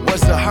God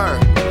was a her?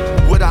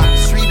 Would I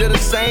treat her the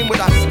same? Would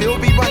I still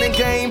be running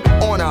game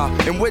on her?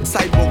 In what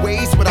type of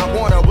ways would I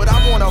want her? Would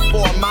I want her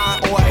for a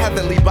mind or a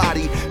heavenly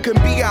body?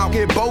 Couldn't be out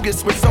here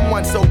bogus with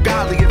someone so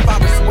godly. If I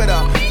was with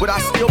her, would I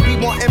still be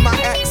wanting my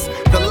ex?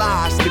 The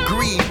lies, the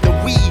greed, the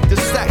weed, the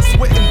sex.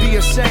 Wouldn't be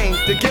ashamed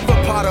to give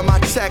a part of my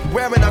check.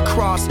 Wearing a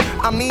cross,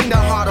 I mean the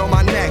heart on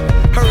my neck.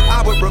 Her,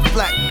 I would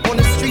reflect on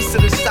the streets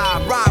of the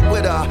side. Ride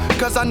with her,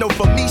 cause I know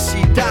for me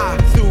she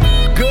died. Through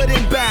good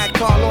and bad,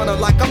 call on her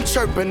like I'm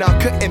chirping her.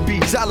 Couldn't be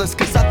jealous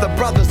cause other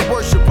brothers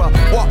worship her.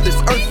 Walk this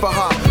earth for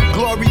her.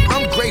 Glory,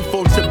 I'm grateful.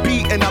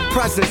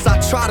 presence, I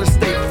try to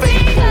stay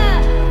faithful.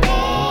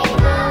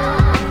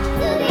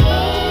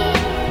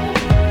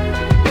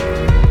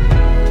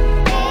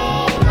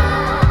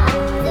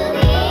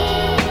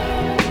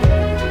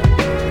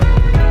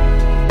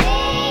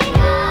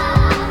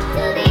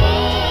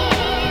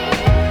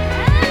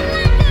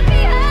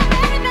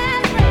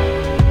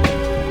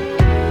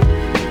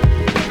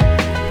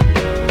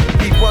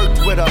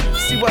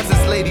 She was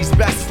his lady's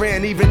best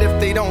friend, even if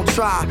they don't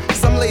try.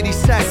 Some ladies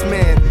test,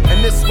 man,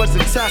 and this was a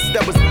test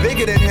that was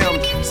bigger than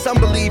him. Some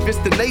believe it's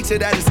the nature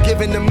that is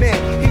given to men.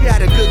 He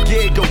had a good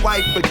gig, a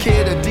wife, a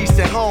kid, a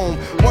decent home.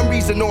 One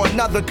reason or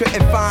another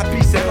couldn't find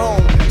peace at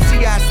home.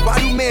 She asked, why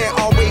do men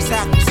always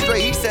have to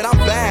stray? He said, I'm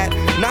bad,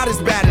 not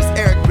as bad as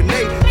Eric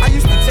Benet. I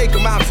used to take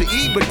them out to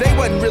eat, but they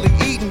wasn't really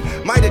eating.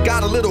 Might have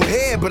got a little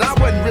head, but I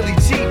wasn't really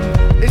cheating.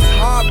 It's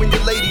hard when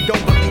your lady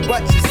don't believe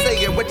what you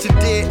say, and what you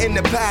did in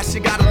the past, you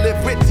gotta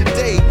live with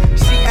today.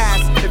 She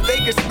asked if they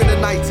could spend the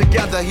night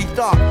together. He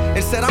thought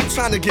and said, I'm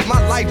trying to get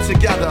my life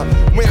together.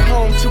 Went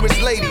home to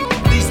his lady,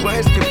 these were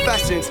his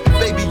confessions.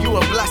 Baby, you a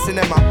blessing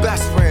and my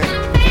best friend.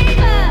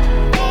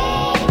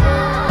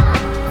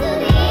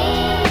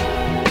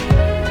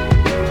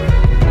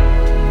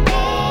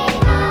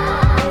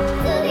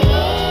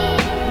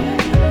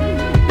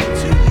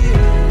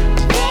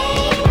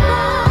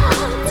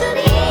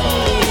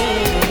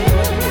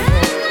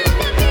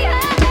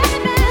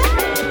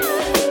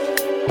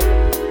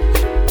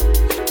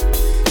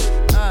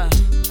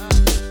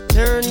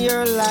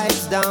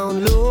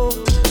 Down low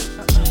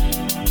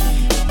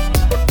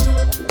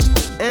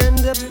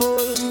and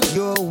pull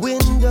your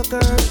window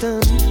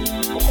curtain.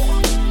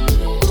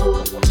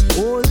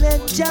 Oh,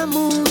 let your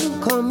moon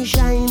come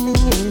shining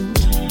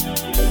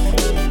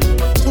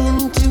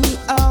into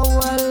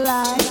our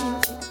life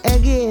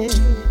again.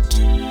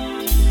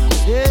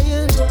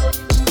 Yeah,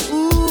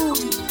 ooh,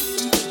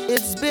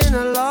 it's been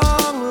a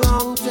long,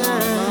 long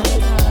time.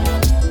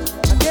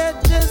 I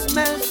get this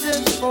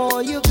message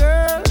for you,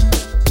 girl.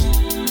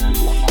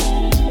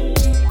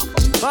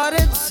 But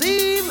it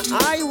seemed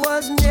I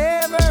was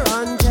never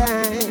on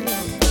time.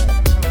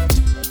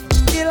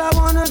 Still I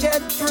wanna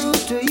get through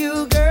to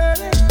you, girl.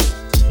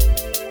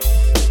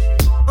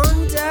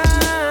 On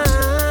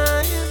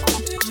time,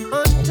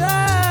 on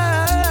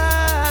time.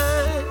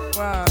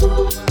 Wow.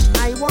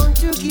 I want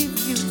to give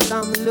you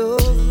some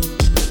love.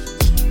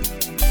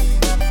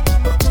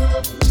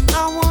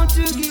 I want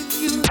to give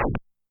you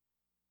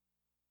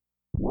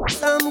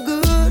some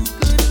good,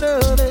 good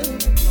loving.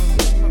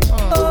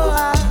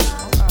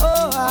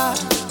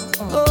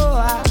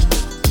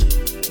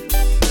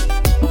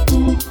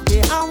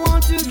 Yeah, I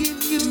want to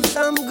give you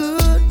some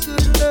good,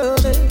 good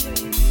loving.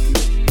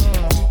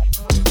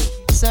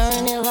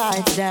 Turn your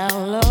lights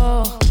down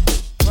low.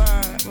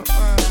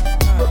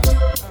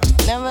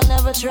 Never,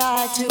 never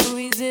try to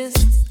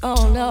resist.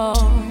 Oh no.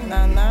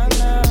 Nah, nah,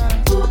 nah.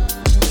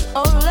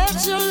 Oh,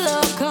 let your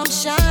love come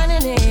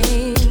shining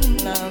in.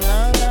 Nah,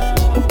 nah, nah.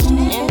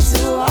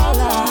 Into our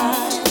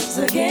lives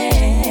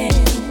again.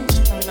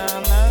 Nah,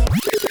 nah.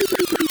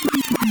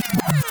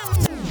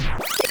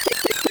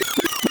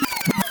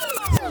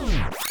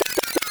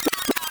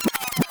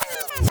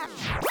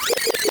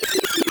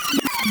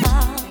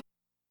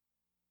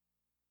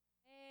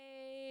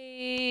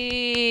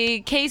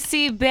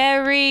 Casey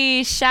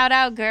Berry, shout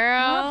out,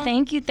 girl. Oh,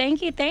 thank you.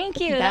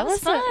 That was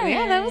fun.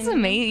 That was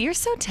amazing. You're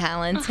so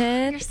talented.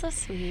 Oh, you're so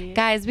sweet.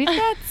 Guys, we've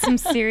got some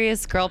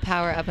serious girl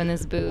power up in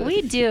this booth.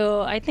 We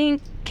do. I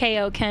think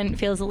KO Kent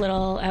feels a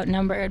little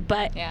outnumbered,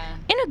 but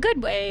in a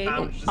good way.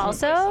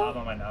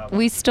 Also,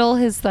 we stole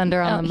his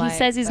thunder on the mic. He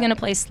says he's going to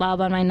play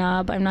Slob on My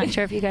Knob. I'm not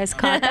sure if you guys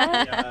caught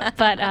that.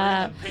 But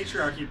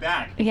patriarchy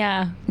back.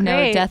 Yeah. No,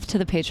 great. death to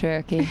the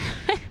patriarchy.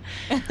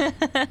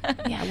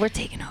 Yeah, we're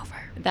taking over.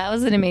 That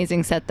was an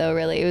amazing set, though,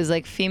 really. It was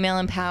like female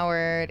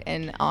empowered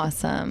and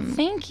awesome.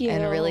 Thank you.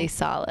 And really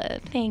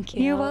solid. Thank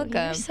you. You're welcome.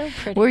 You're so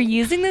pretty. We're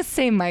using the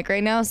same mic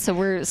right now,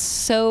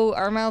 so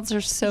our mouths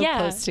are so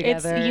close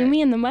together. It's you,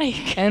 me, and the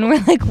mic. And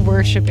we're like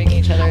worshiping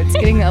each other. It's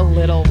getting a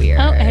little weird.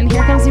 Oh, and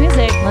here comes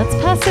music. Let's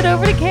pass it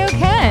over to KO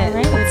Kent.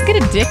 Right, let's get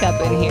a dick up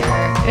in here.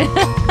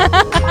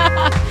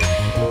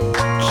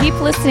 Keep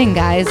listening,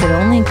 guys. It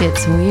only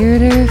gets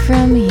weirder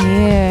from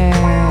here.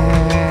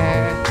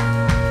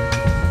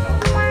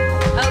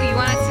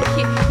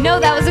 No,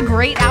 that was a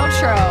great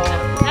outro.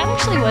 That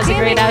actually was a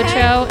great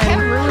outro and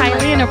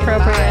highly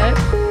inappropriate.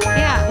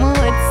 Yeah, well,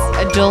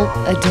 it's adult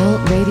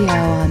radio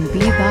on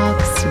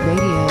B-Box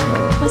Radio.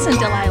 Listen,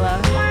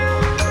 Delilah.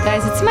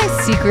 Guys, it's my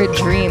secret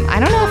dream. I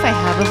don't know if I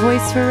have a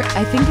voice for.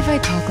 I think if I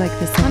talk like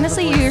this,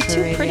 honestly, you're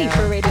too pretty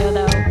for radio,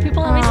 though.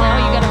 People always say,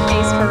 "Oh, you got a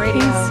face for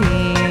radio."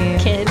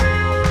 Casey. Kid.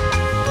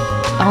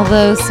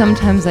 Although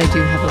sometimes I do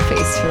have a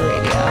face for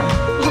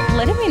radio.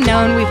 Let it be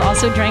known, we've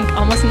also drank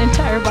almost an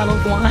entire bottle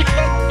of wine.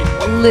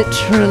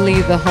 Literally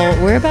the whole.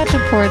 We're about to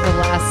pour the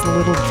last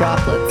little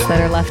droplets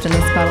that are left in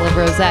this bottle of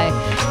rosé.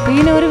 But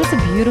you know what? It was a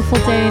beautiful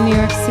day in New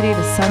York City.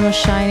 The sun was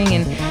shining,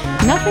 and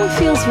nothing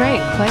feels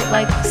right quite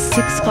like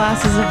 6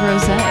 glasses of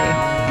rosé.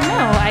 No,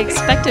 I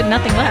expected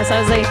nothing less. I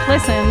was like,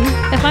 listen,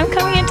 if I'm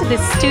coming into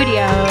this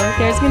studio,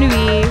 there's going to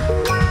be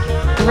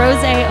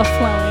rosé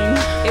a-flowing.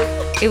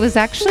 It was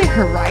actually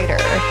her rider.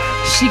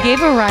 She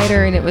gave a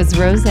rider, and it was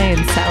rosé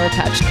and Sour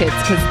Patch Kids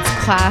because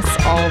it's class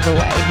all the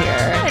way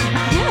here.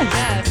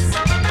 Yes.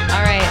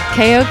 All right,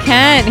 K.O.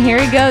 Kent,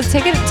 here he goes.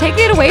 Take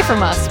it away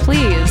from us,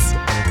 please.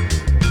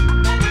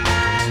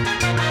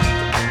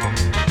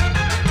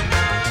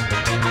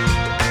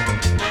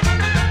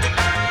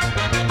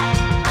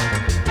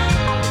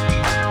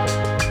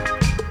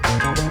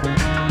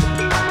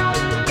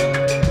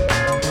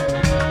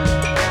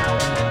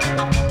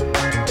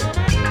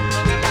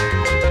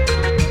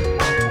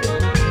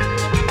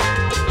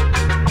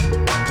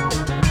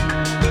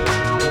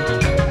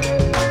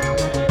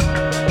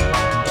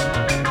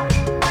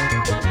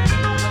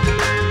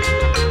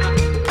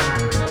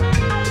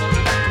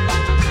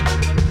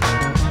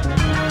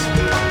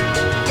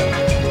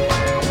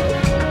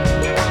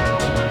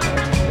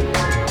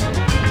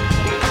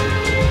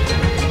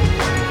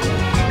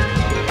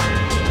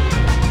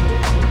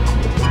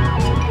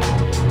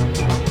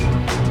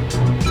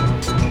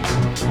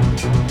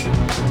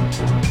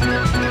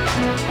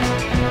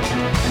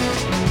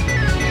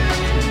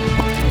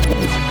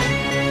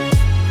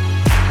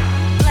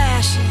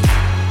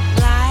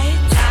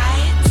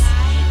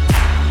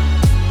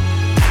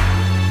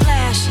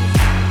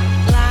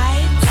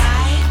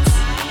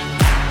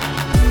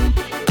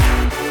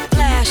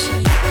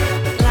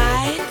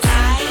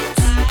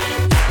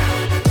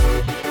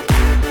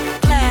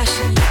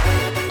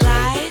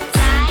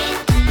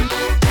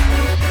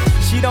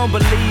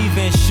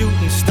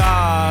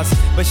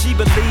 But she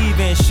believe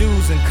in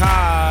shoes and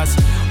cars.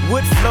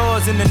 Wood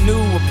floors in the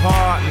new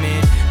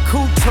apartment.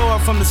 Couture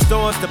from the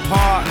store's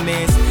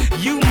departments.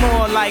 You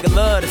more like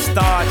love to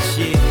start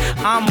shit.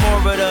 I'm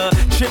more of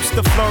the trips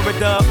to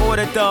Florida.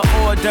 Order the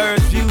hors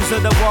d'oeuvres, views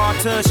of the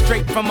water.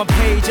 Straight from a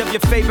page of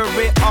your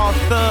favorite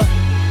author.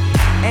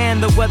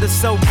 And the weather's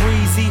so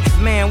breezy.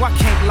 Man, why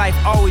can't life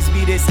always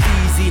be this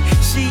easy?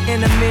 She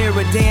in the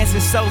mirror dancing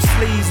so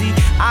sleazy.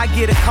 I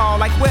get a call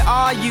like, where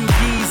are you,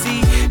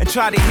 Yeezy? And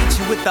try to hit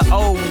you with the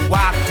old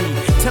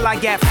wafty. Till I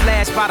got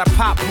flashed by the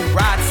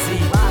paparazzi.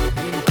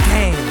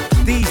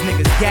 Damn, these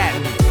niggas got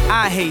me.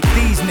 I hate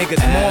these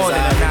niggas more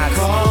than a Nazi.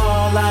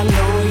 Call, I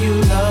know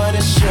you love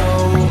to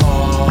show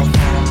off,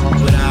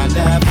 but I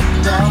never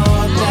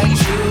thought that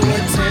you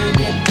would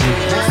take it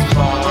this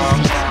far.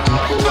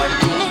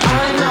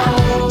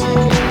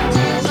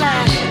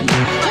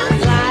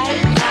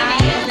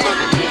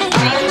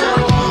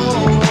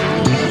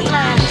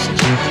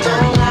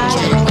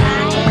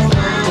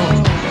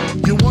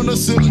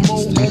 Sip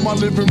mo on my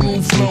living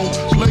room floor.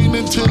 Play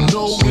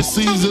Nintendo with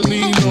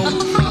Seasonino.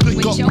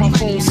 Pick up my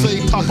phone,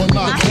 say Papa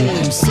not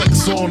home.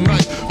 Sex all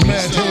night,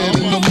 mad head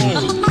in the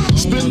moon.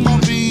 Spin my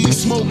V,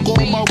 smoke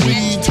on my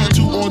weed.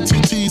 Tattoo on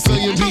TT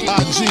saying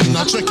B.I.G.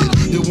 Now check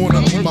it, you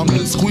wanna be my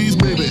mint squeeze,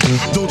 baby?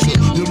 Don't you?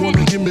 You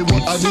wanna give me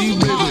what I need,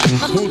 baby?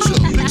 Won't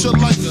you? Picture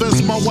life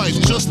as my wife,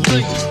 just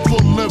think.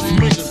 Full left,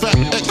 make fat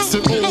X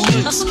and all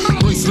links.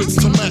 Bracelets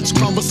to match,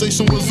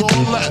 conversation was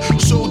all that.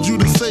 Showed you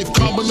the safe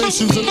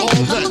combinations and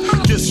all that.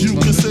 Guess you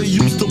can say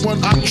you's the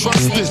one I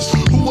trusted.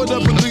 Who would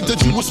ever think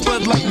that you would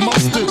spread like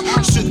mustard?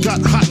 Shit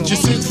got hot, you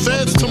sent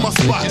feds to my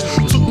spot.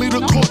 Took me to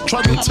court,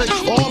 tried to take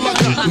all I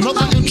got.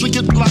 Another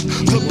intricate block,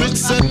 the bitch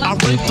said I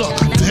raped her.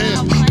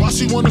 Damn, why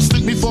she wanna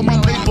stick me for my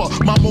paper?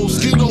 My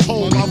Moschino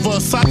hole, my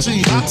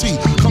Versace hottie.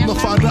 Come to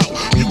find out,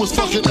 you was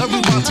fucking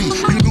everybody.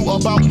 You knew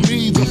about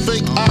me, the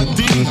fake ID.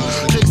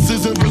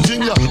 Cases in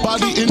Virginia,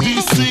 body in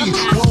DC.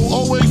 Won't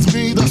always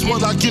me, that's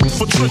what I get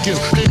for tricking.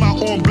 Came out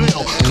on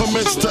bail,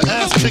 commenced to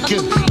ass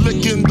kicking.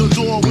 Licking the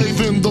door,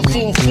 waving the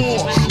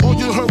 4-4. All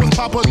you heard was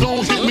Papa,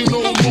 don't hit me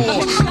no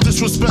more.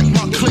 Disrespect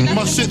my clique,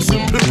 my shit's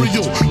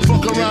imperial.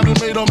 Fuck around and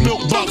made a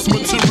milk box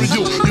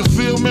material. You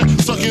feel me?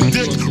 Sucking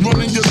dick,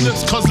 running your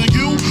lips cause of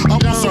you. I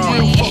want some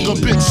real fuck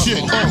a bitch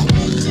shit.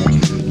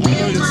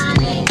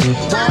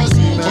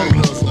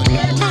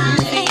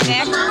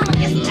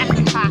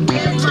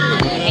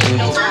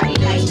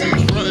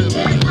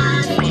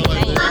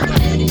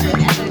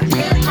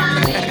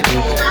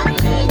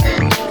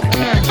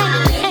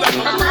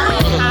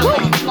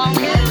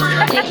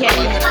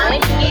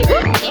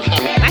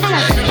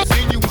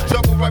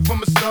 Right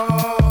from the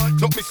start,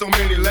 taught me so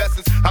many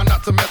lessons. How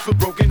not to mess with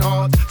broken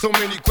hearts. So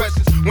many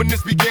questions. When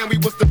this began, we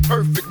was the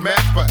perfect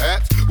match.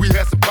 Perhaps we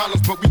had some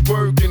problems, but we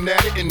working at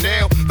it. And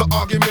now the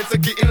arguments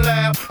are getting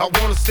loud. I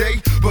wanna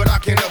stay, but I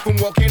can't help from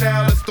walking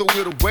out. Let's throw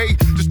it away.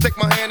 Just take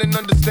my hand and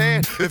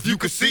understand. If you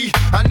could see,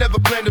 I never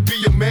planned to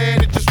be a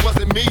man. It just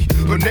wasn't me.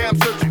 But now I'm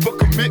searching for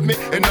commitment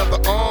and other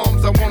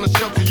arms. I wanna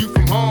shelter you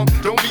from harm.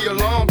 Don't be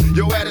alarmed.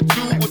 Your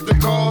attitude was the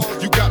cause.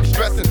 You got me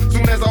stressing.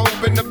 Soon as I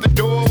open up the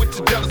door with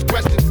your jealous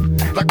questions.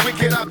 Like when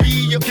can I be?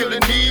 You're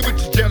killing me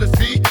with your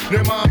jealousy.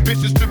 Now my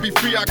ambitions to be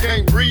free, I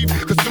can't breathe.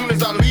 Cause soon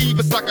as I leave,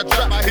 it's like a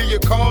trap. I hear you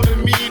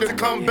calling me to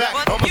come back.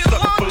 I'm a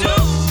sucker for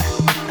love.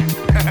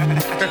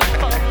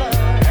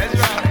 That's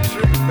right,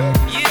 true.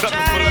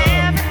 Sucker for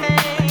love.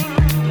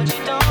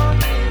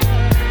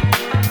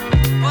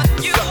 But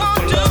you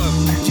want to.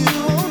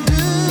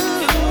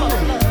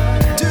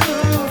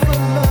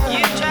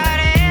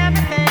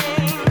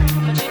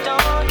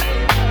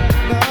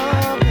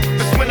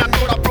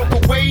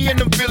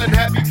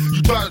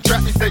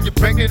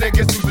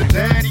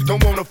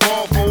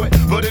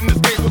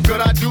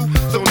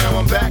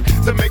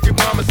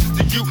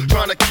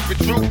 to keep it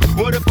true.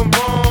 What if I'm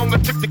wrong? A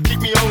trick to keep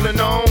me holding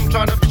on.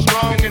 Trying to be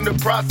strong in the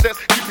process,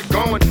 keep it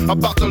going.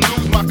 About to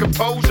lose my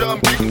composure. I'm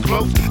getting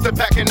close to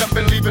packing up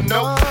and leaving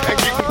notes and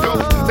getting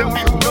ghosts. Tell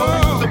me who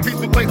knows a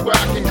peaceful place where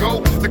I can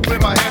go to clear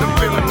my head. I'm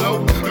feeling low,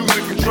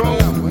 losing control.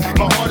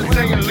 My heart is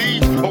saying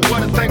leave, or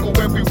what a tangle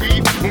where we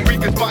weave. When we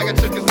conspire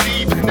to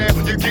conceive, and now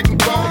you're getting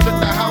calls at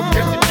the house,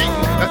 guess you're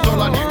cheating. That's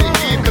all I need to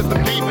hear, cause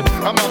I'm leaving.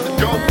 I'm out the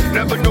door,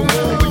 never know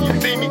more when you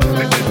see me.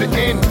 This is the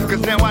end,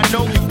 cause now I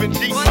know you've been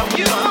cheating. What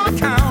you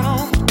count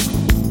on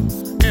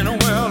in a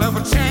world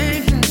ever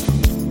changing.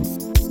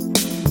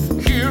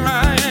 Here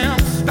I am,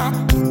 stop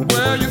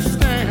where you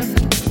stand.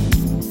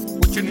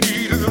 What you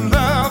need is a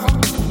lover,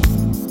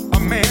 a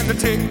man to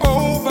take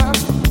over.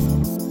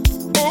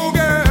 Oh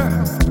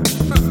girl,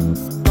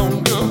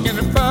 don't look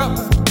any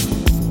further.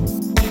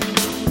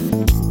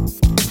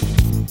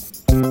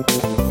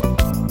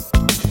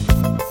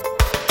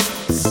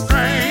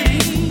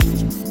 Strange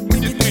when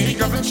you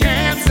think of the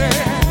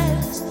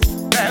chances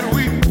that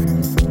we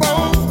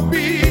both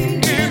be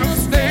in a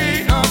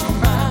state of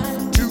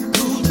mind. Too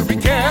cool to be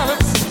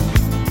careless,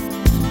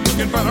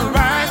 looking for the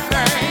right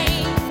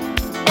thing.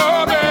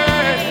 Oh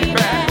baby,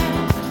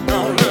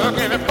 don't look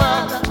any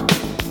further.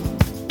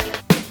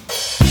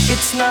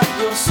 It's not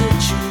your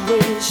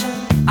situation,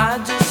 I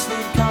just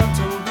need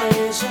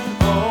contemplation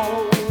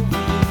over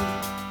you.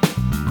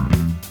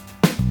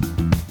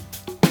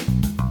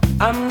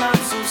 I'm not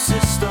so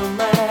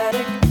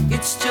systematic,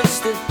 it's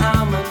just that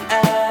I'm an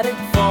addict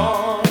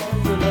for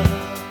your love.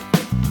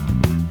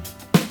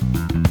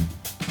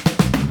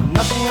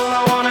 Nothing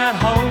I wanna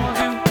hold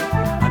you,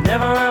 I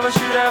never ever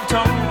should have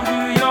told you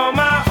you're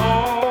my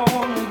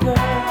only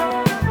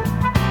girl.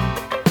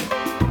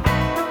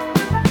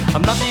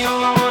 I'm not the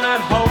only one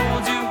that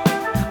holds you,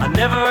 I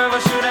never ever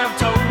should have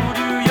told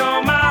you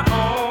you're my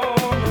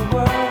only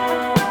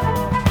world.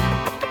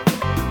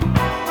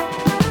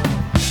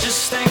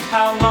 Just think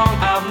how long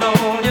I've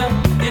known you,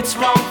 it's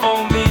wrong for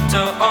me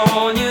to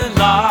own you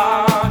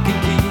lock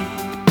and key.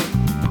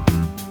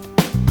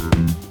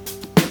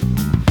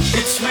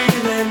 It's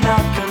really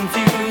not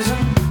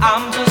confusing,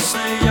 I'm just a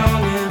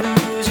young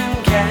illusion,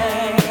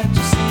 can't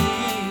you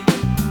see?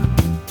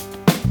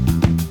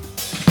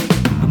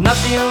 I'm not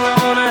the only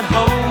one that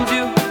holds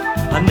you,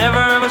 I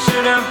never ever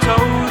should have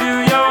told you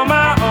you're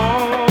my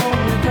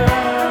only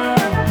girl.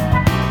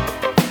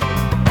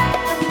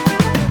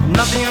 I'm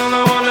not the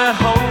only one that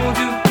holds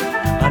you,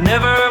 I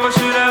never ever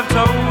should have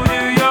told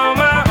you you're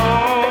my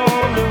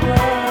only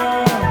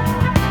world.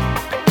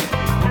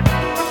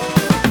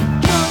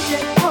 Georgia,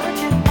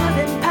 Georgia,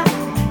 pudding pie.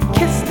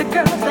 Kiss the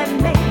girls and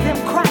make them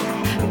cry.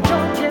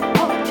 Georgia,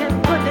 Georgia,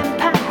 pudding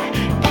pie.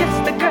 Kiss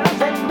the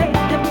girls and make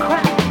them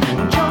cry.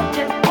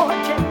 Georgia,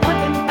 Georgia,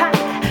 pudding pie.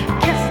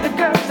 Kiss the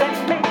girls and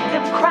make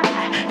them cry.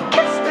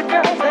 Kiss the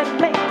girls and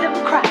make them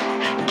cry.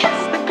 Kiss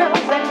the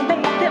girls and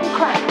make them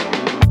cry.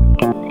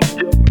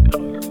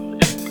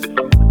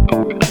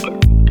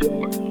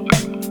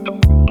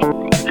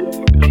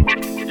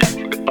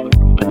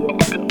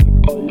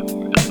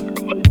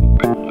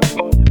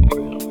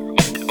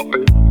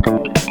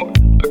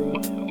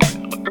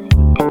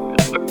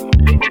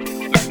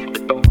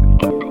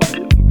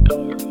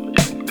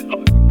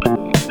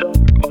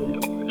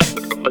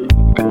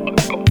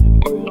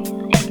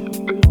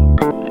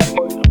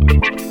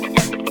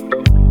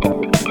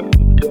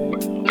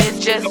 Let's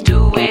just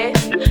do it,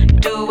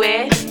 do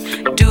it,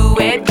 do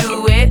it,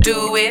 do it,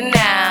 do it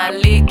now.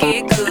 Lick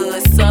it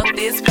good, suck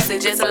this pussy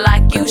just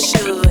like you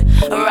should.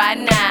 Right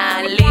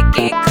now, lick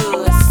it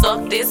good,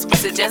 suck this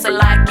pussy just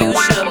like you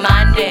should.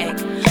 My neck,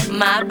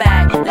 my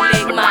back,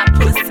 lick my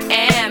pussy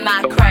and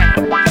my crack.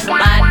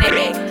 My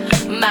neck,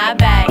 my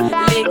back,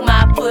 lick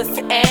my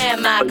pussy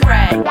and my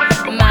crack.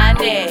 My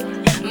neck,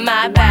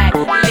 my back,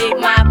 lick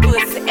my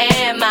pussy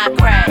and my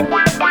crack.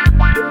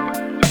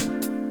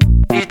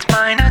 It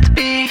might not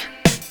be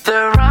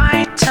the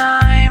right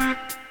time,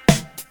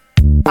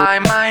 I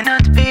might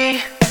not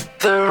be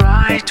the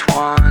right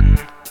one,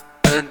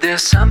 but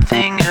there's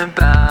something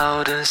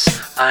about us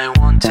I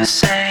want to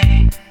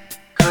say,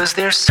 'cause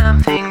there's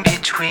something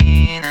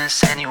between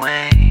us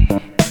anyway.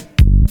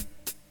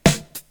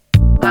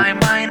 I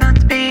might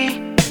not be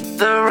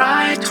the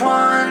right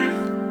one,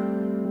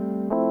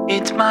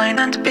 it might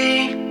not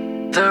be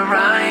the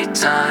right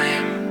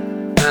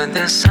time, but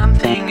there's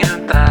something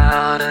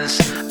about us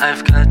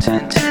I've got to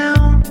do.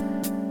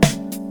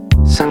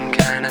 Some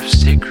kind of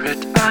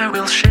secret I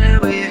will share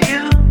with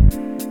you.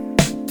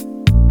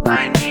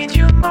 I need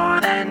you more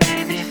than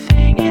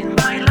anything in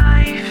my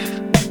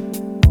life.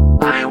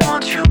 I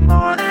want you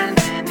more than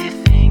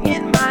anything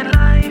in my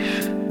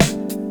life.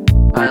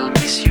 I'll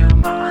miss you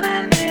more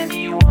than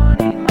anyone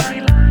in my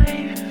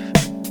life.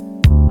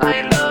 I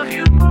love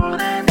you more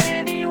than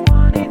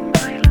anyone in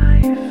my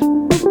life.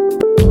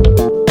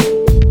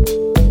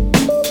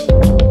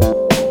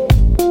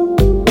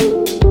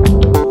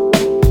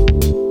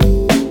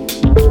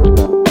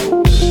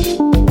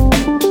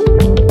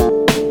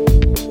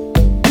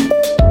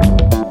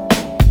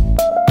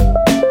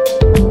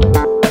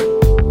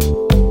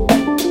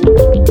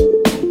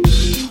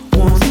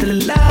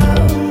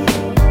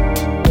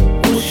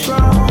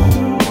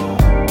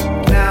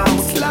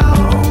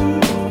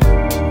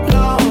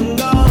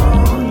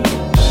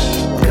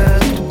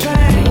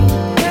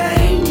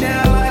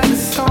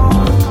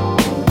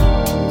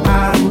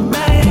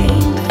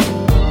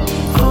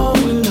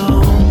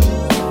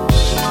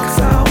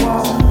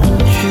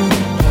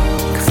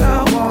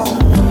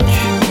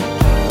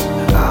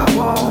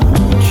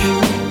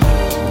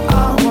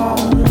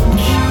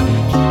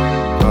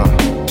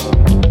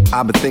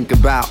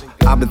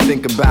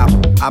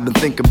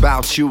 thinking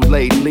about you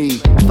lately.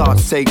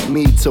 Thoughts take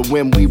me to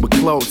when we were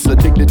close.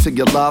 Addicted to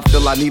your love,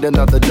 feel I need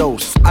another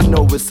dose. I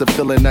know it's a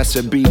feeling that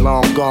should be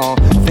long gone.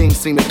 Things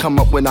seem to come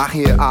up when I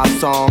hear our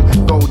song.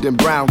 Golden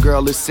brown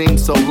girl, it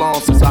seems so long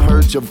since I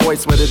heard your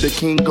voice. Where did the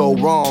king go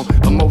wrong?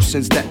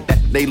 Emotions that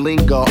they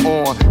linger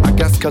on. I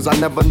guess cause I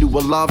never knew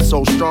a love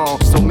so strong.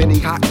 So many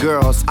hot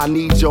girls, I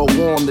need your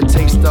warm. The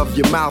taste of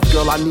your mouth,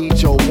 girl, I need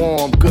your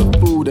warm. Good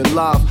food and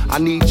love, I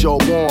need your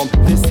warm.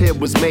 This hit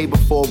was made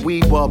before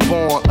we were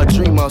born. A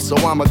dreamer, so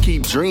I'ma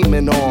keep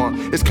dreaming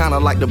on. It's kinda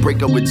like the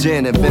breakup with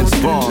Jen and Vince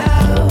Vaughn.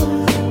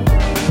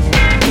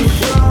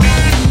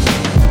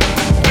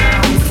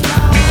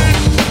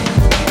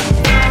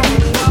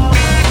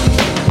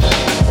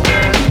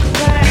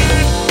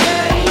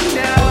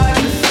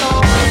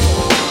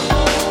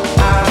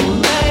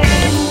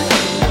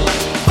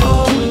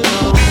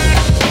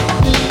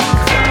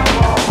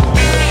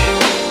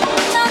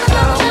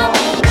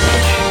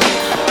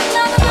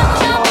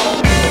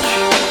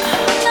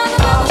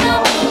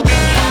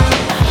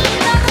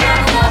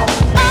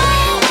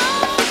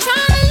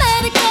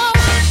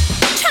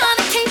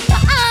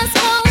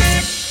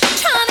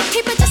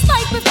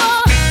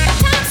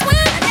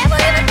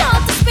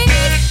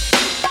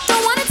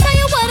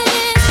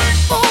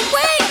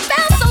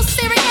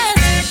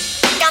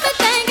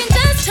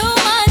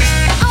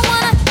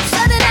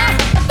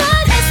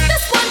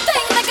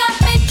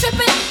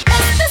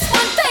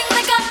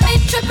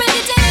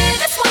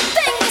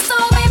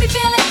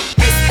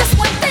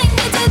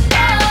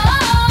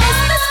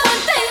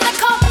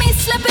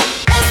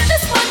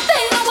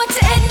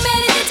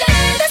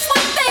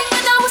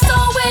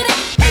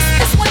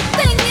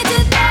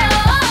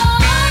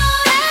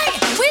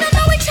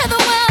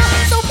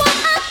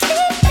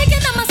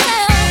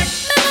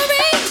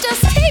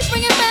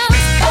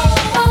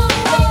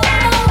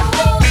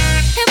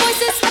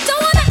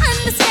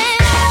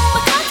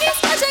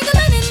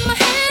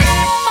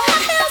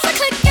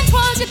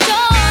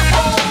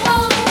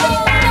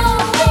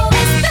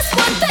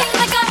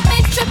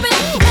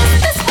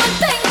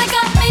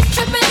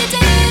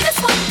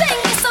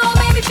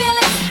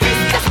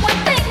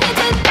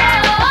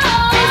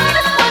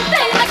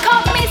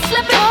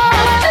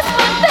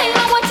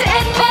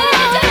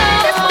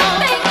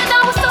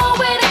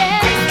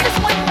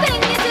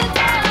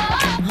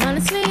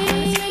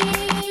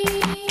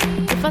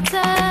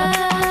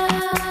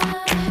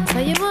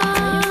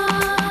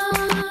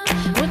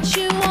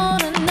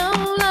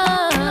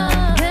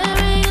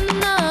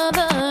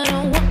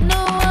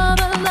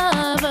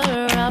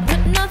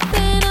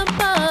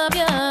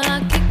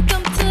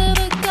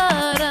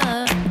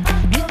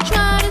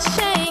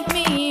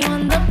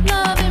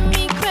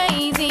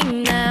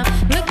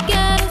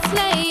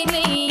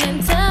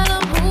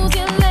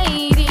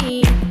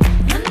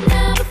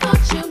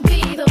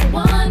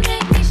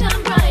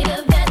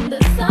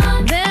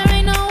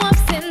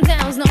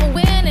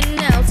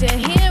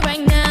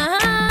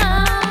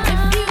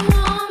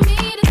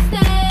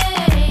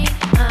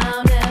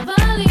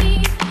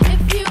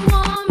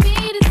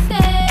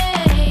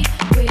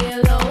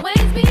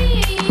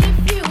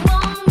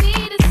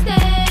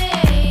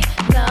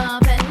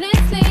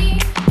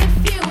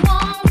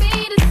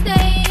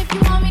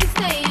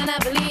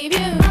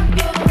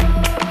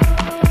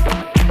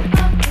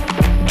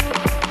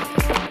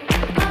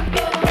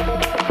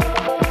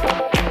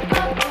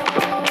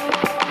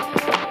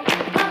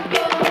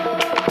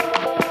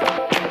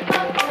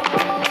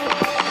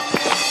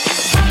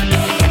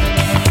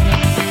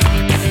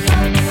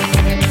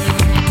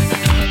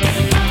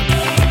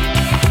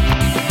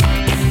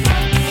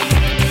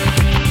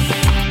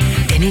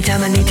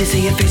 Anytime I need to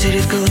see your face, I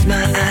just close my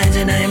eyes,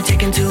 and I am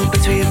taken to a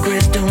place where your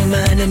crystal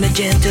mind and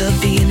magenta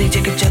feeling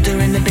take a shelter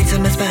in the base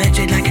of my spine,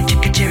 straight like a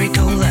chicken cherry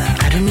cola.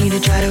 I don't need to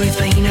try to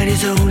explain, I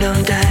just hold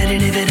on tight,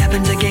 and if it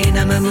happens again,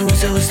 I'ma move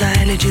so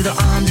silently to the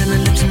arms and the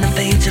lips and the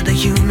face of the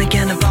human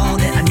kind of all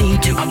that I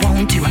need to, I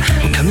want to.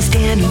 Come and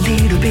stand a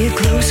little bit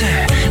closer,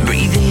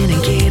 breathe in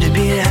and get a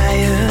bit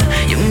higher.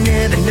 You'll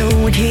never know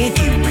what hit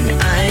you when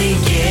I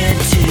get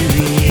to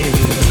you.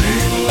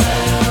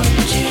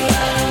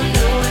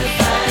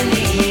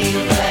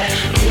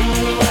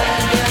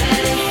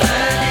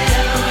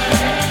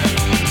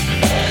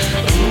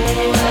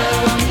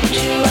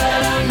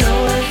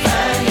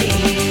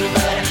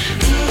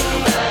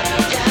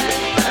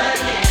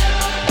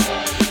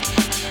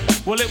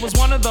 Well, it was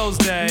one of those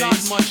days, not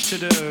much to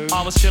do.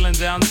 I was chilling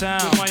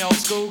downtown with my old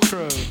school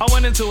crew. I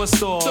went into a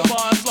store to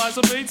buy a slice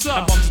of pizza.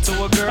 I bumped into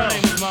a girl. Her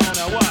name was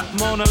Mona. What?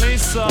 Mona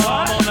Lisa.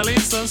 What? Mona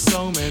Lisa,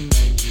 so many.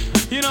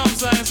 You know what I'm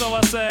saying? So I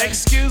said,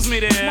 excuse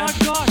me dear. My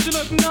gosh, you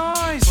look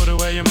nice. Put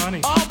away your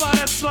money. I'll buy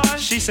that slice.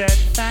 She said,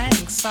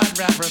 thanks, I'd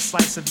rather a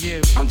slice of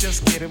you. I'm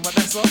just kidding, but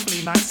that's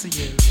awfully nice of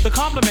you. The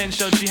compliment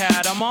showed she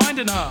had a mind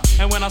in her.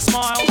 And when I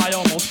smiled, I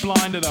almost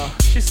blinded her.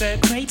 She said,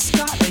 great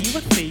Scott, are you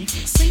a thief?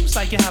 Seems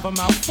like you have a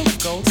mouthful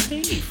of gold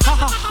teeth. Ha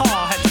ha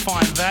ha, I had to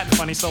find that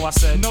funny, so I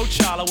said, no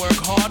child, I work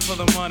hard for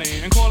the money.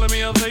 And calling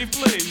me a thief,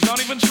 please,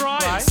 don't even try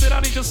it. Sit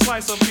down, eat your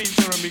slice of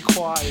pizza and be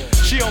quiet.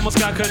 She almost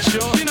got cut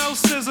short. You know,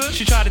 scissors.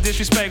 She tried to dish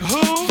disrespect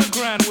who? The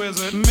Grand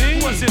Wizard.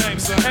 Me? What's your name,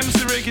 sir?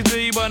 MC Ricky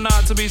D, but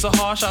not to be so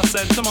harsh, I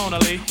said to Mona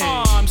Lee. Hey.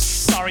 Oh, I'm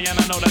sorry, and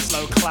I know that's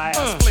low class.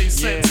 Please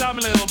sit, tell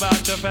me a little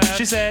about your past.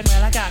 She said,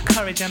 well, I got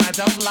courage and I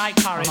don't like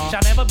porridge.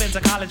 I've never been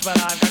to college, but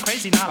I've got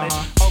crazy knowledge.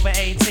 Over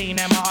 18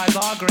 and my eyes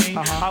are green.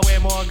 I wear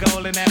more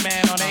gold than that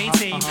man on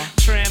 18.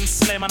 Trim,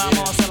 slim, and I'm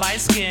also light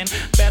skinned.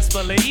 Best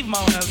believe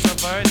Mona's a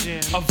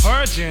virgin. A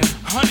virgin?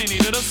 Honey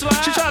needed a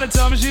slide. She tried to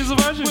tell me she's a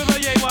virgin with a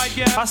yay white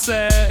gap. I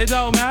said, it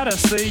don't matter,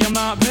 see, I'm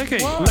not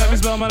picky. What? Let me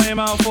spell my name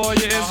out for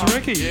you, it's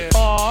Ricky.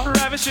 R,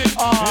 ravishing,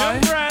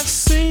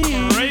 I-C,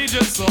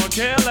 courageous or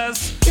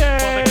careless. For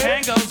the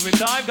tangles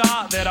which I've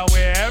got that I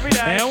wear every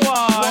day. And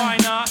why? Why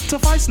not?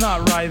 Suffice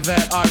not right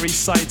that I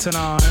recite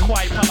tonight.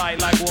 Quite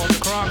polite like Walter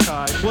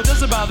Cronkite. Well,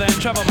 just about then,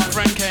 Trevor, my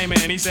friend, came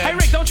in. He said, hey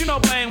Rick, don't you know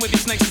playing with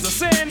these snakes is a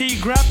sin? He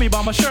grabbed me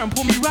by my shirt and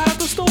pulled me right out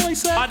the store. He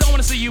said, I don't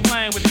want to see you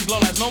playing with these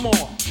lowlights no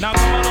more. Now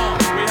come along,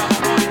 we have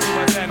a party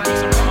to attend with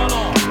some come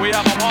along. We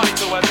have a party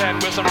to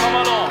attend with some come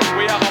along.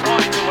 We have a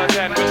party to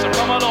attend with some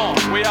come along.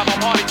 We have a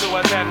party to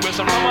attend with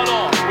some come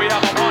along. We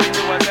have a party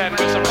to attend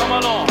with some come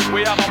along.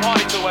 We have a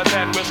party to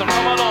attend with some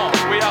come along.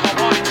 We have a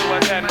party to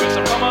attend with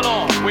some come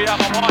along. We have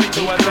a party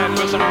to attend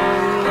with some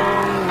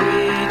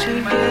way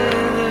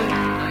together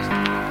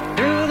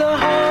through the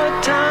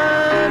hard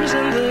times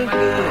and the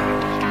good.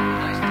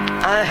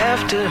 I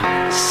have to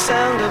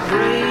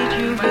celebrate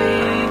you,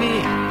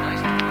 baby.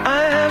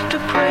 I have to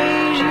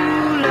praise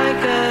you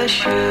like I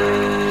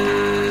should.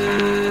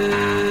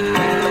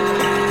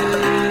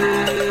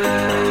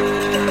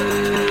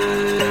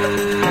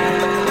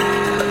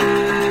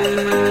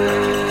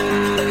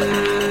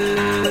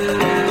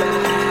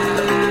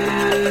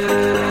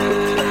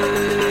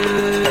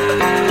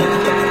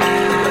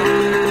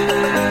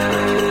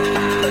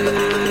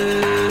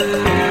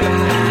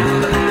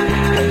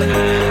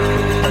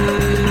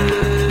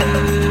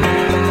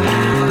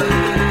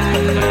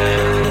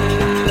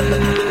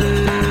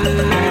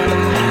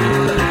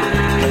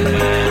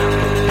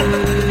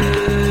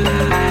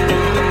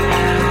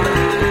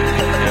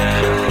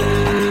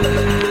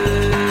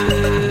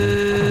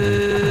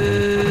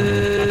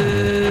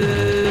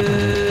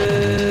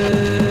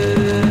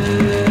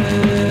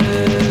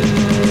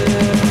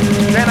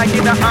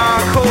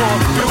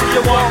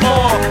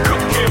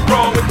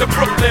 The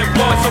Brooklyn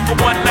boys, so for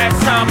one last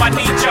time I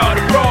need y'all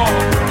to roll.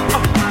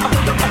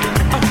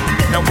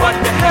 Now what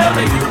the hell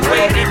are you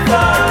waiting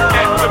for?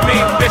 And for me,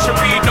 there should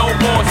be no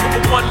more. So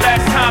for one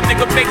last time,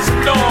 nigga, make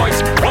some noise.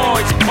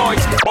 Boys,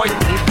 boys, boys.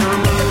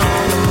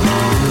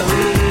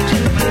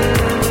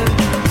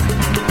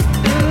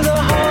 Through the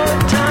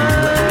hard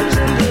times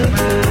and the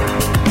good,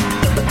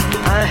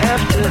 I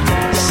have to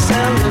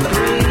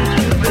celebrate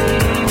you,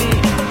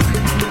 baby.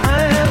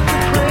 I have to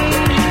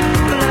praise you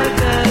like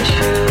I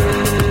should.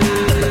 I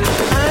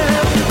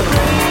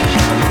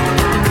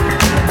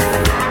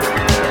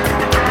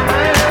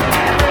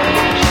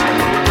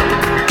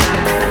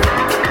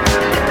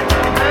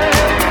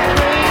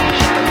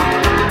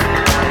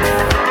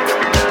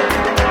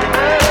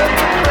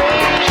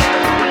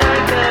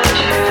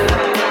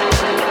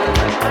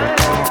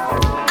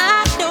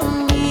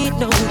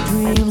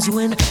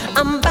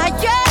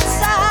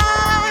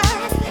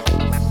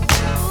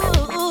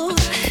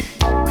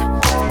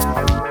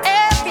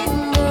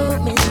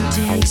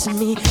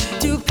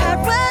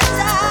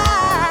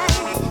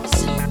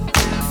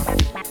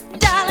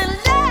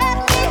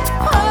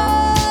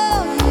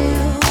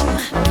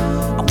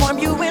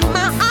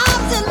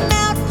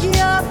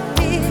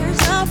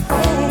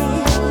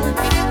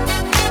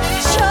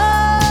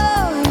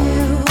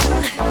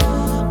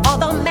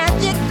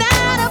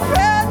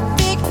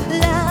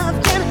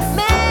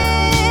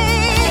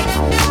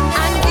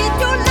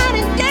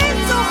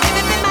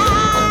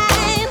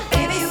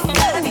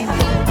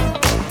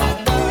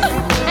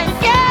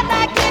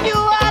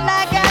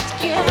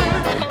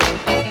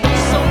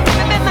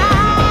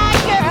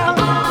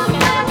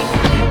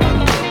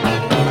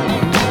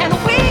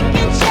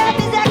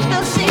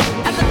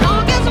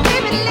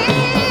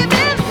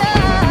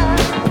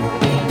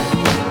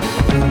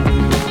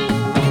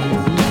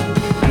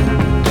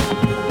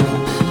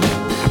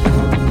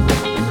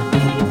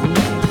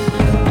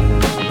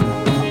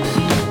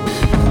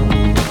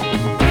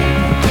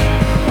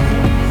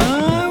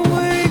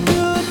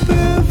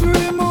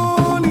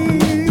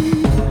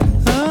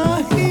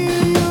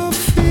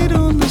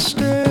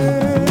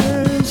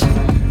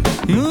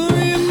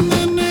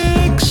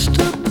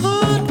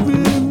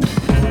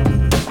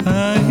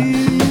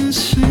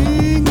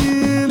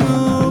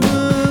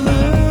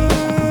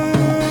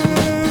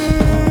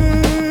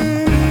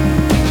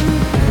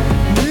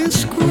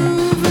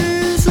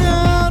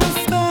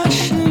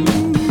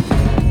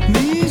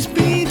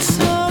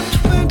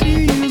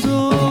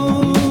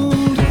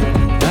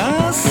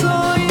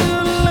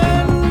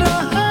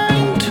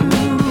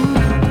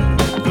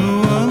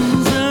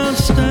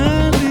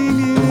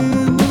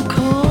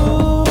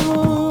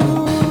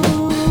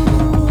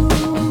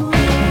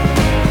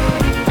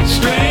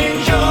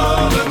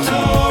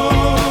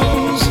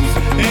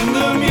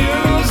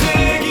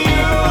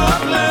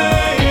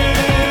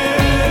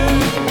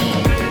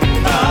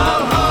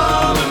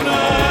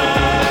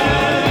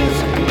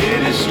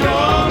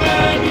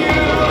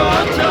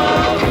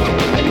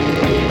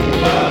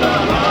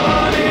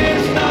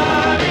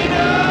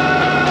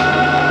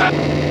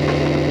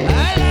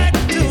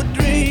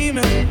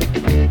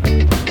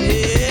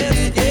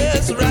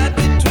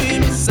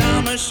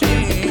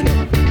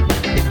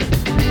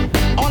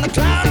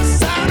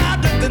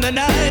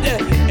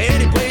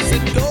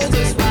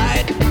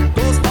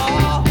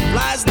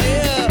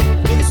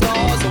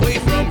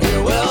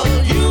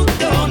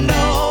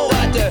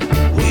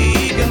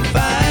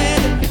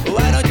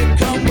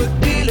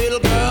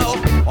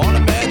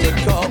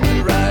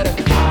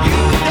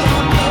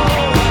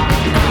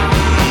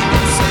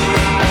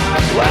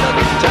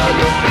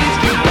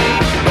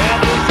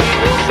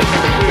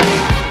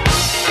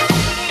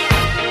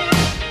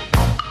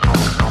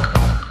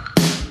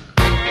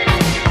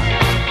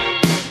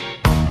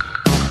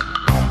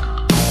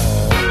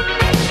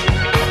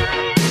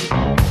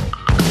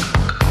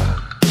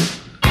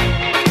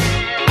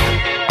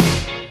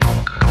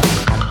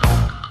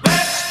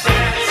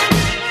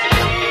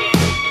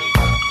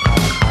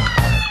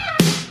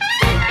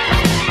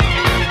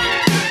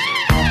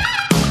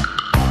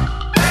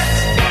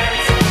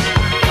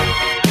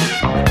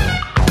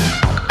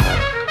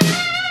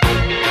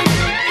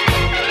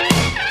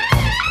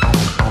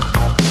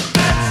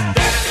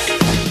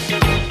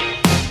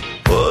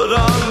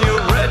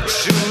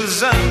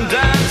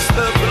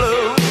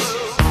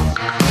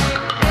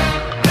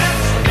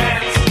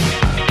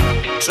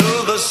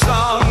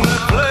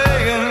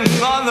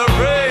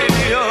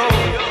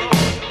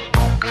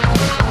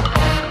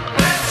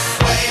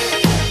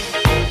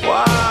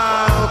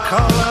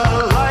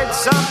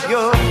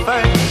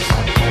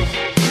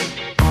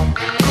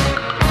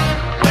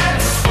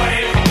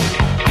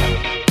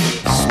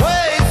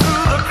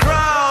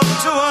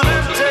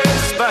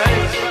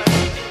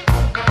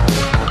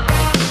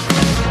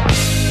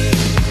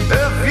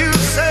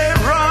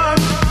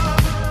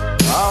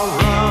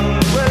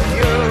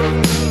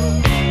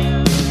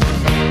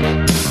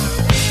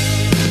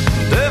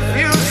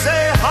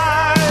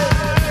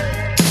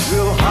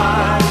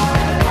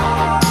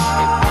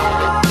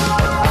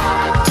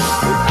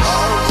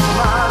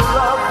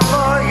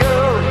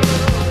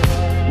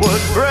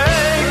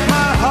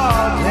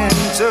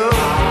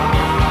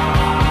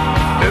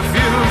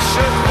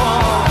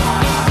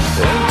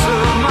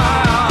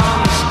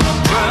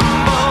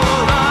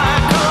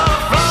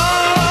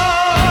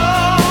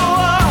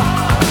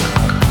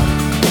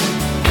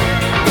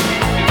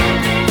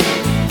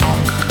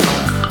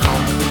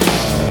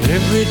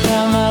Every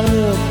time I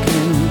look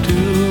into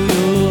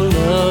your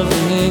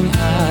loving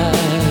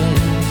eyes,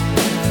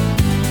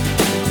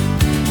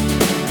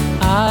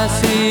 I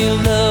see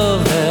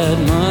love that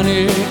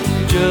money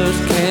just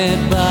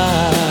can't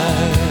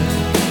buy.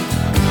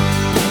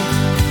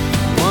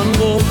 One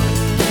look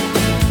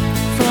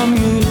from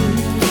you,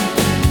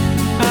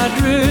 I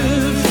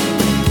drift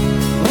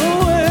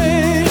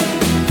away.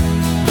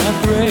 I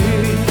pray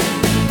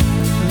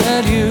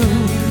that you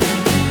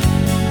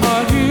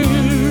are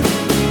here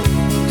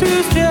to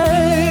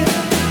stay.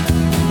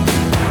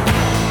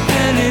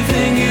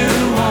 Anything you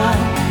want,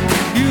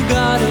 you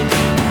got it.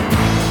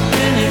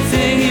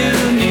 Anything you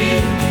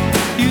need,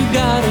 you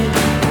got it.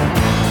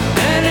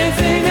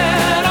 Anything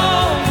at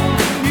all,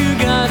 you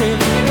got it,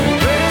 baby.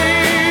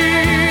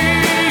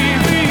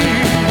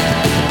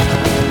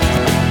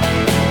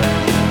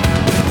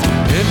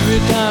 Every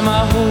time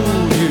I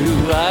hold you,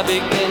 I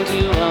begin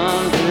to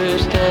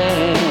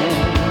understand.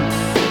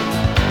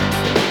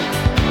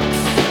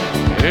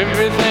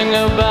 Everything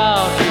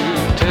about you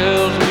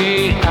tells me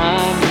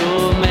I'm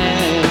your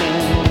man.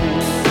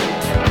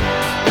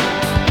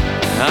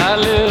 I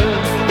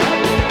live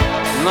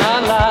my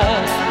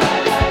life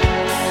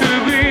to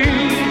be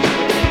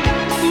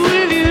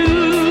with you.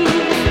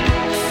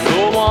 No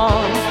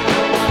one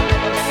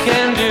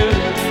can do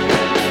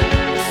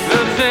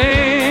the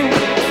thing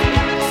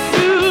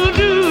you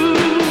do.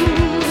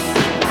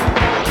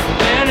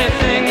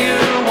 Anything you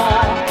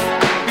want,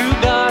 you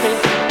got it.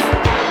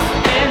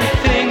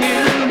 Anything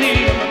you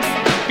need,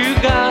 you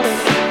got it.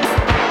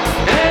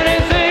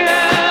 Anything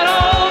at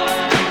all,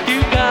 you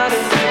got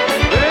it,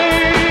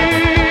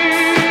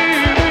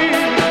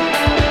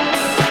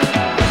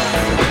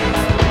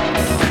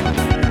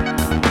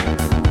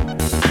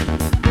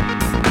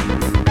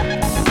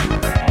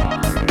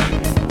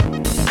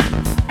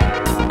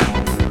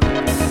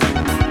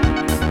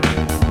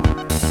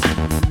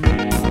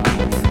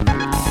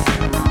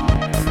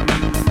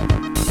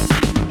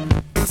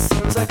 It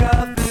seems like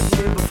I've been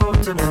here before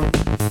tonight.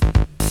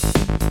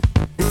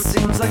 It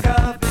seems like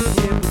I've been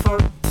here before.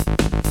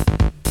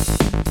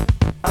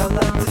 I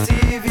like the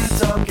TV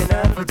talking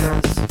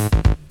advertise.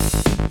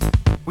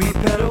 We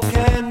peddle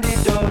candy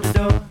door to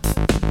door.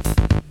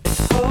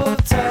 Hold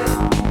tight,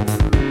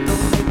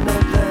 don't make no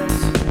plans.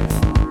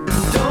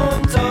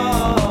 Don't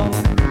talk,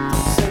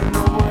 say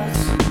no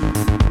words.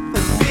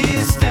 And be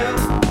still,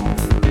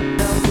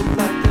 now look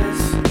like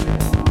this.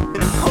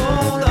 And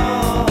hold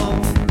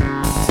on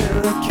till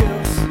it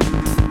kills.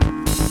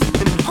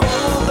 And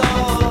hold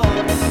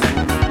on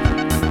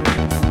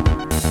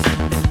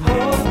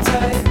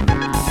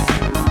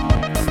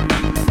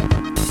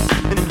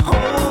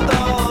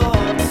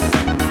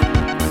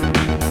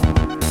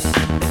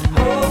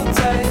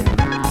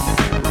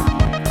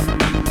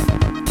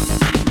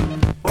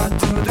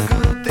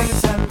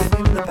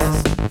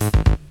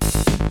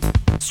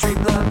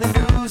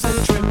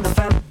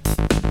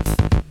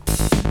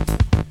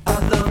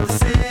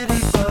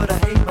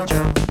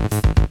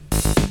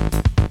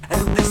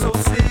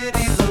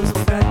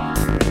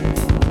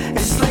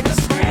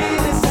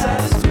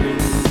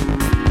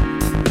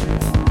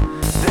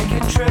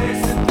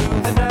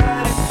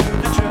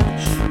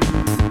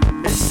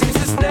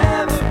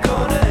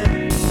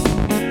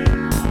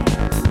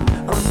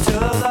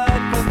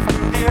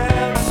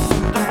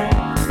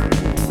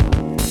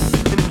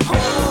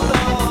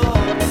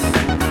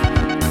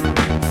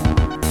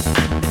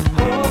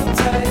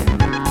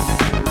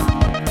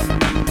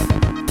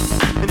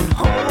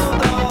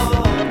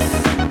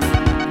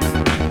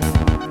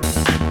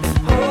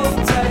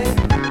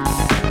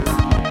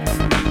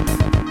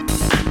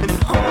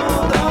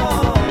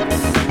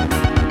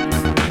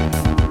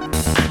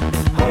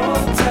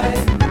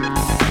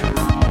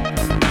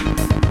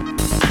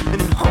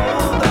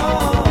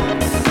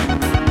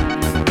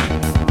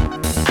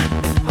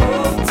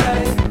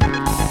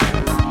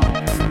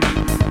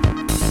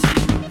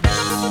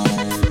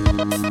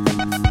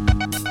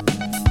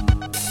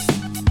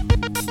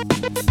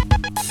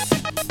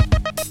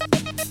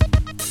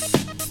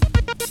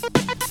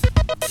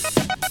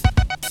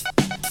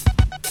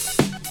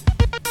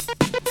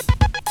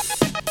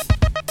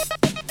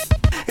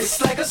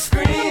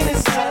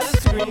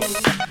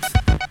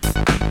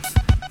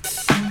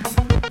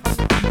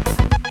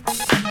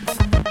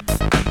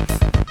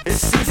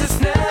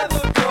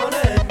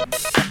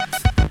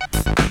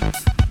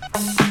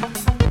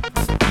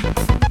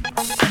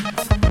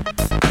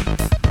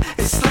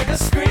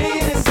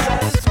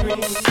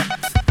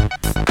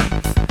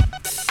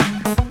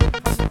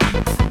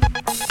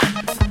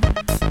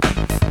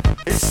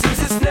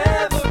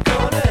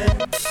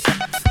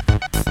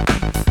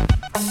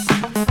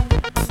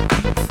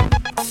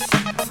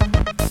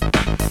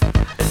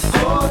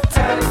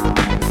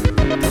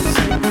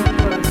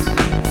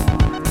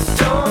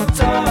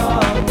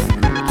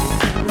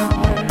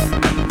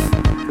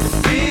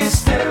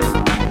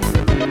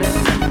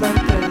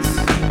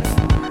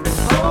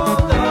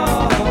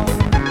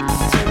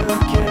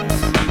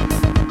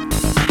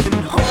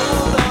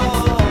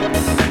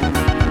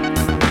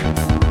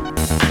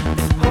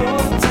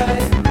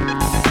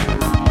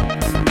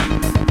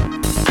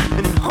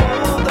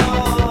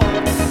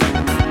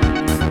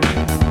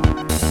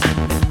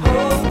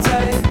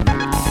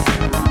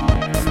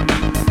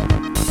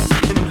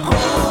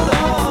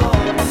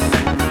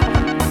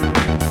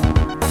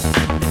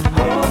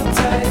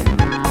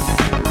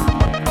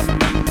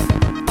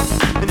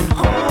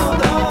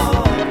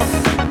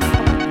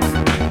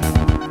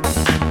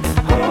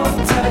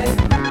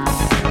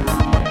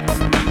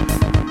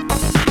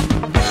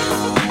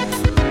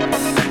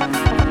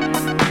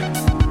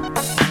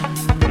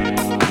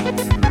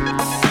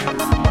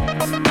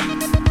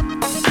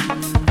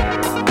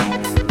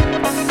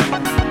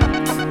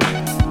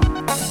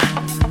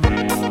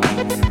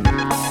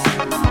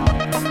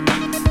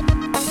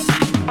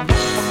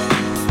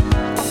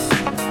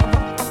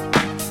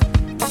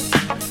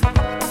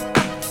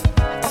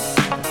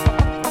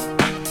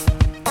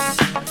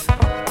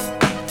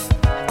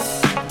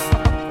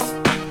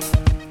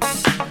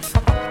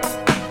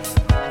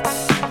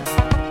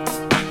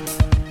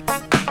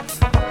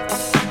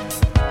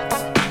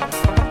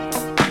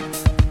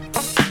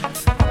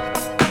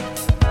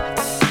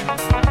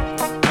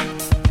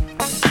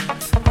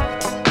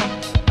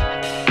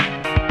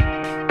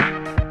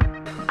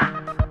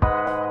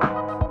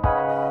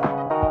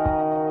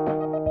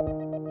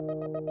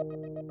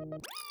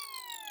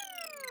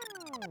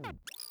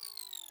Bye.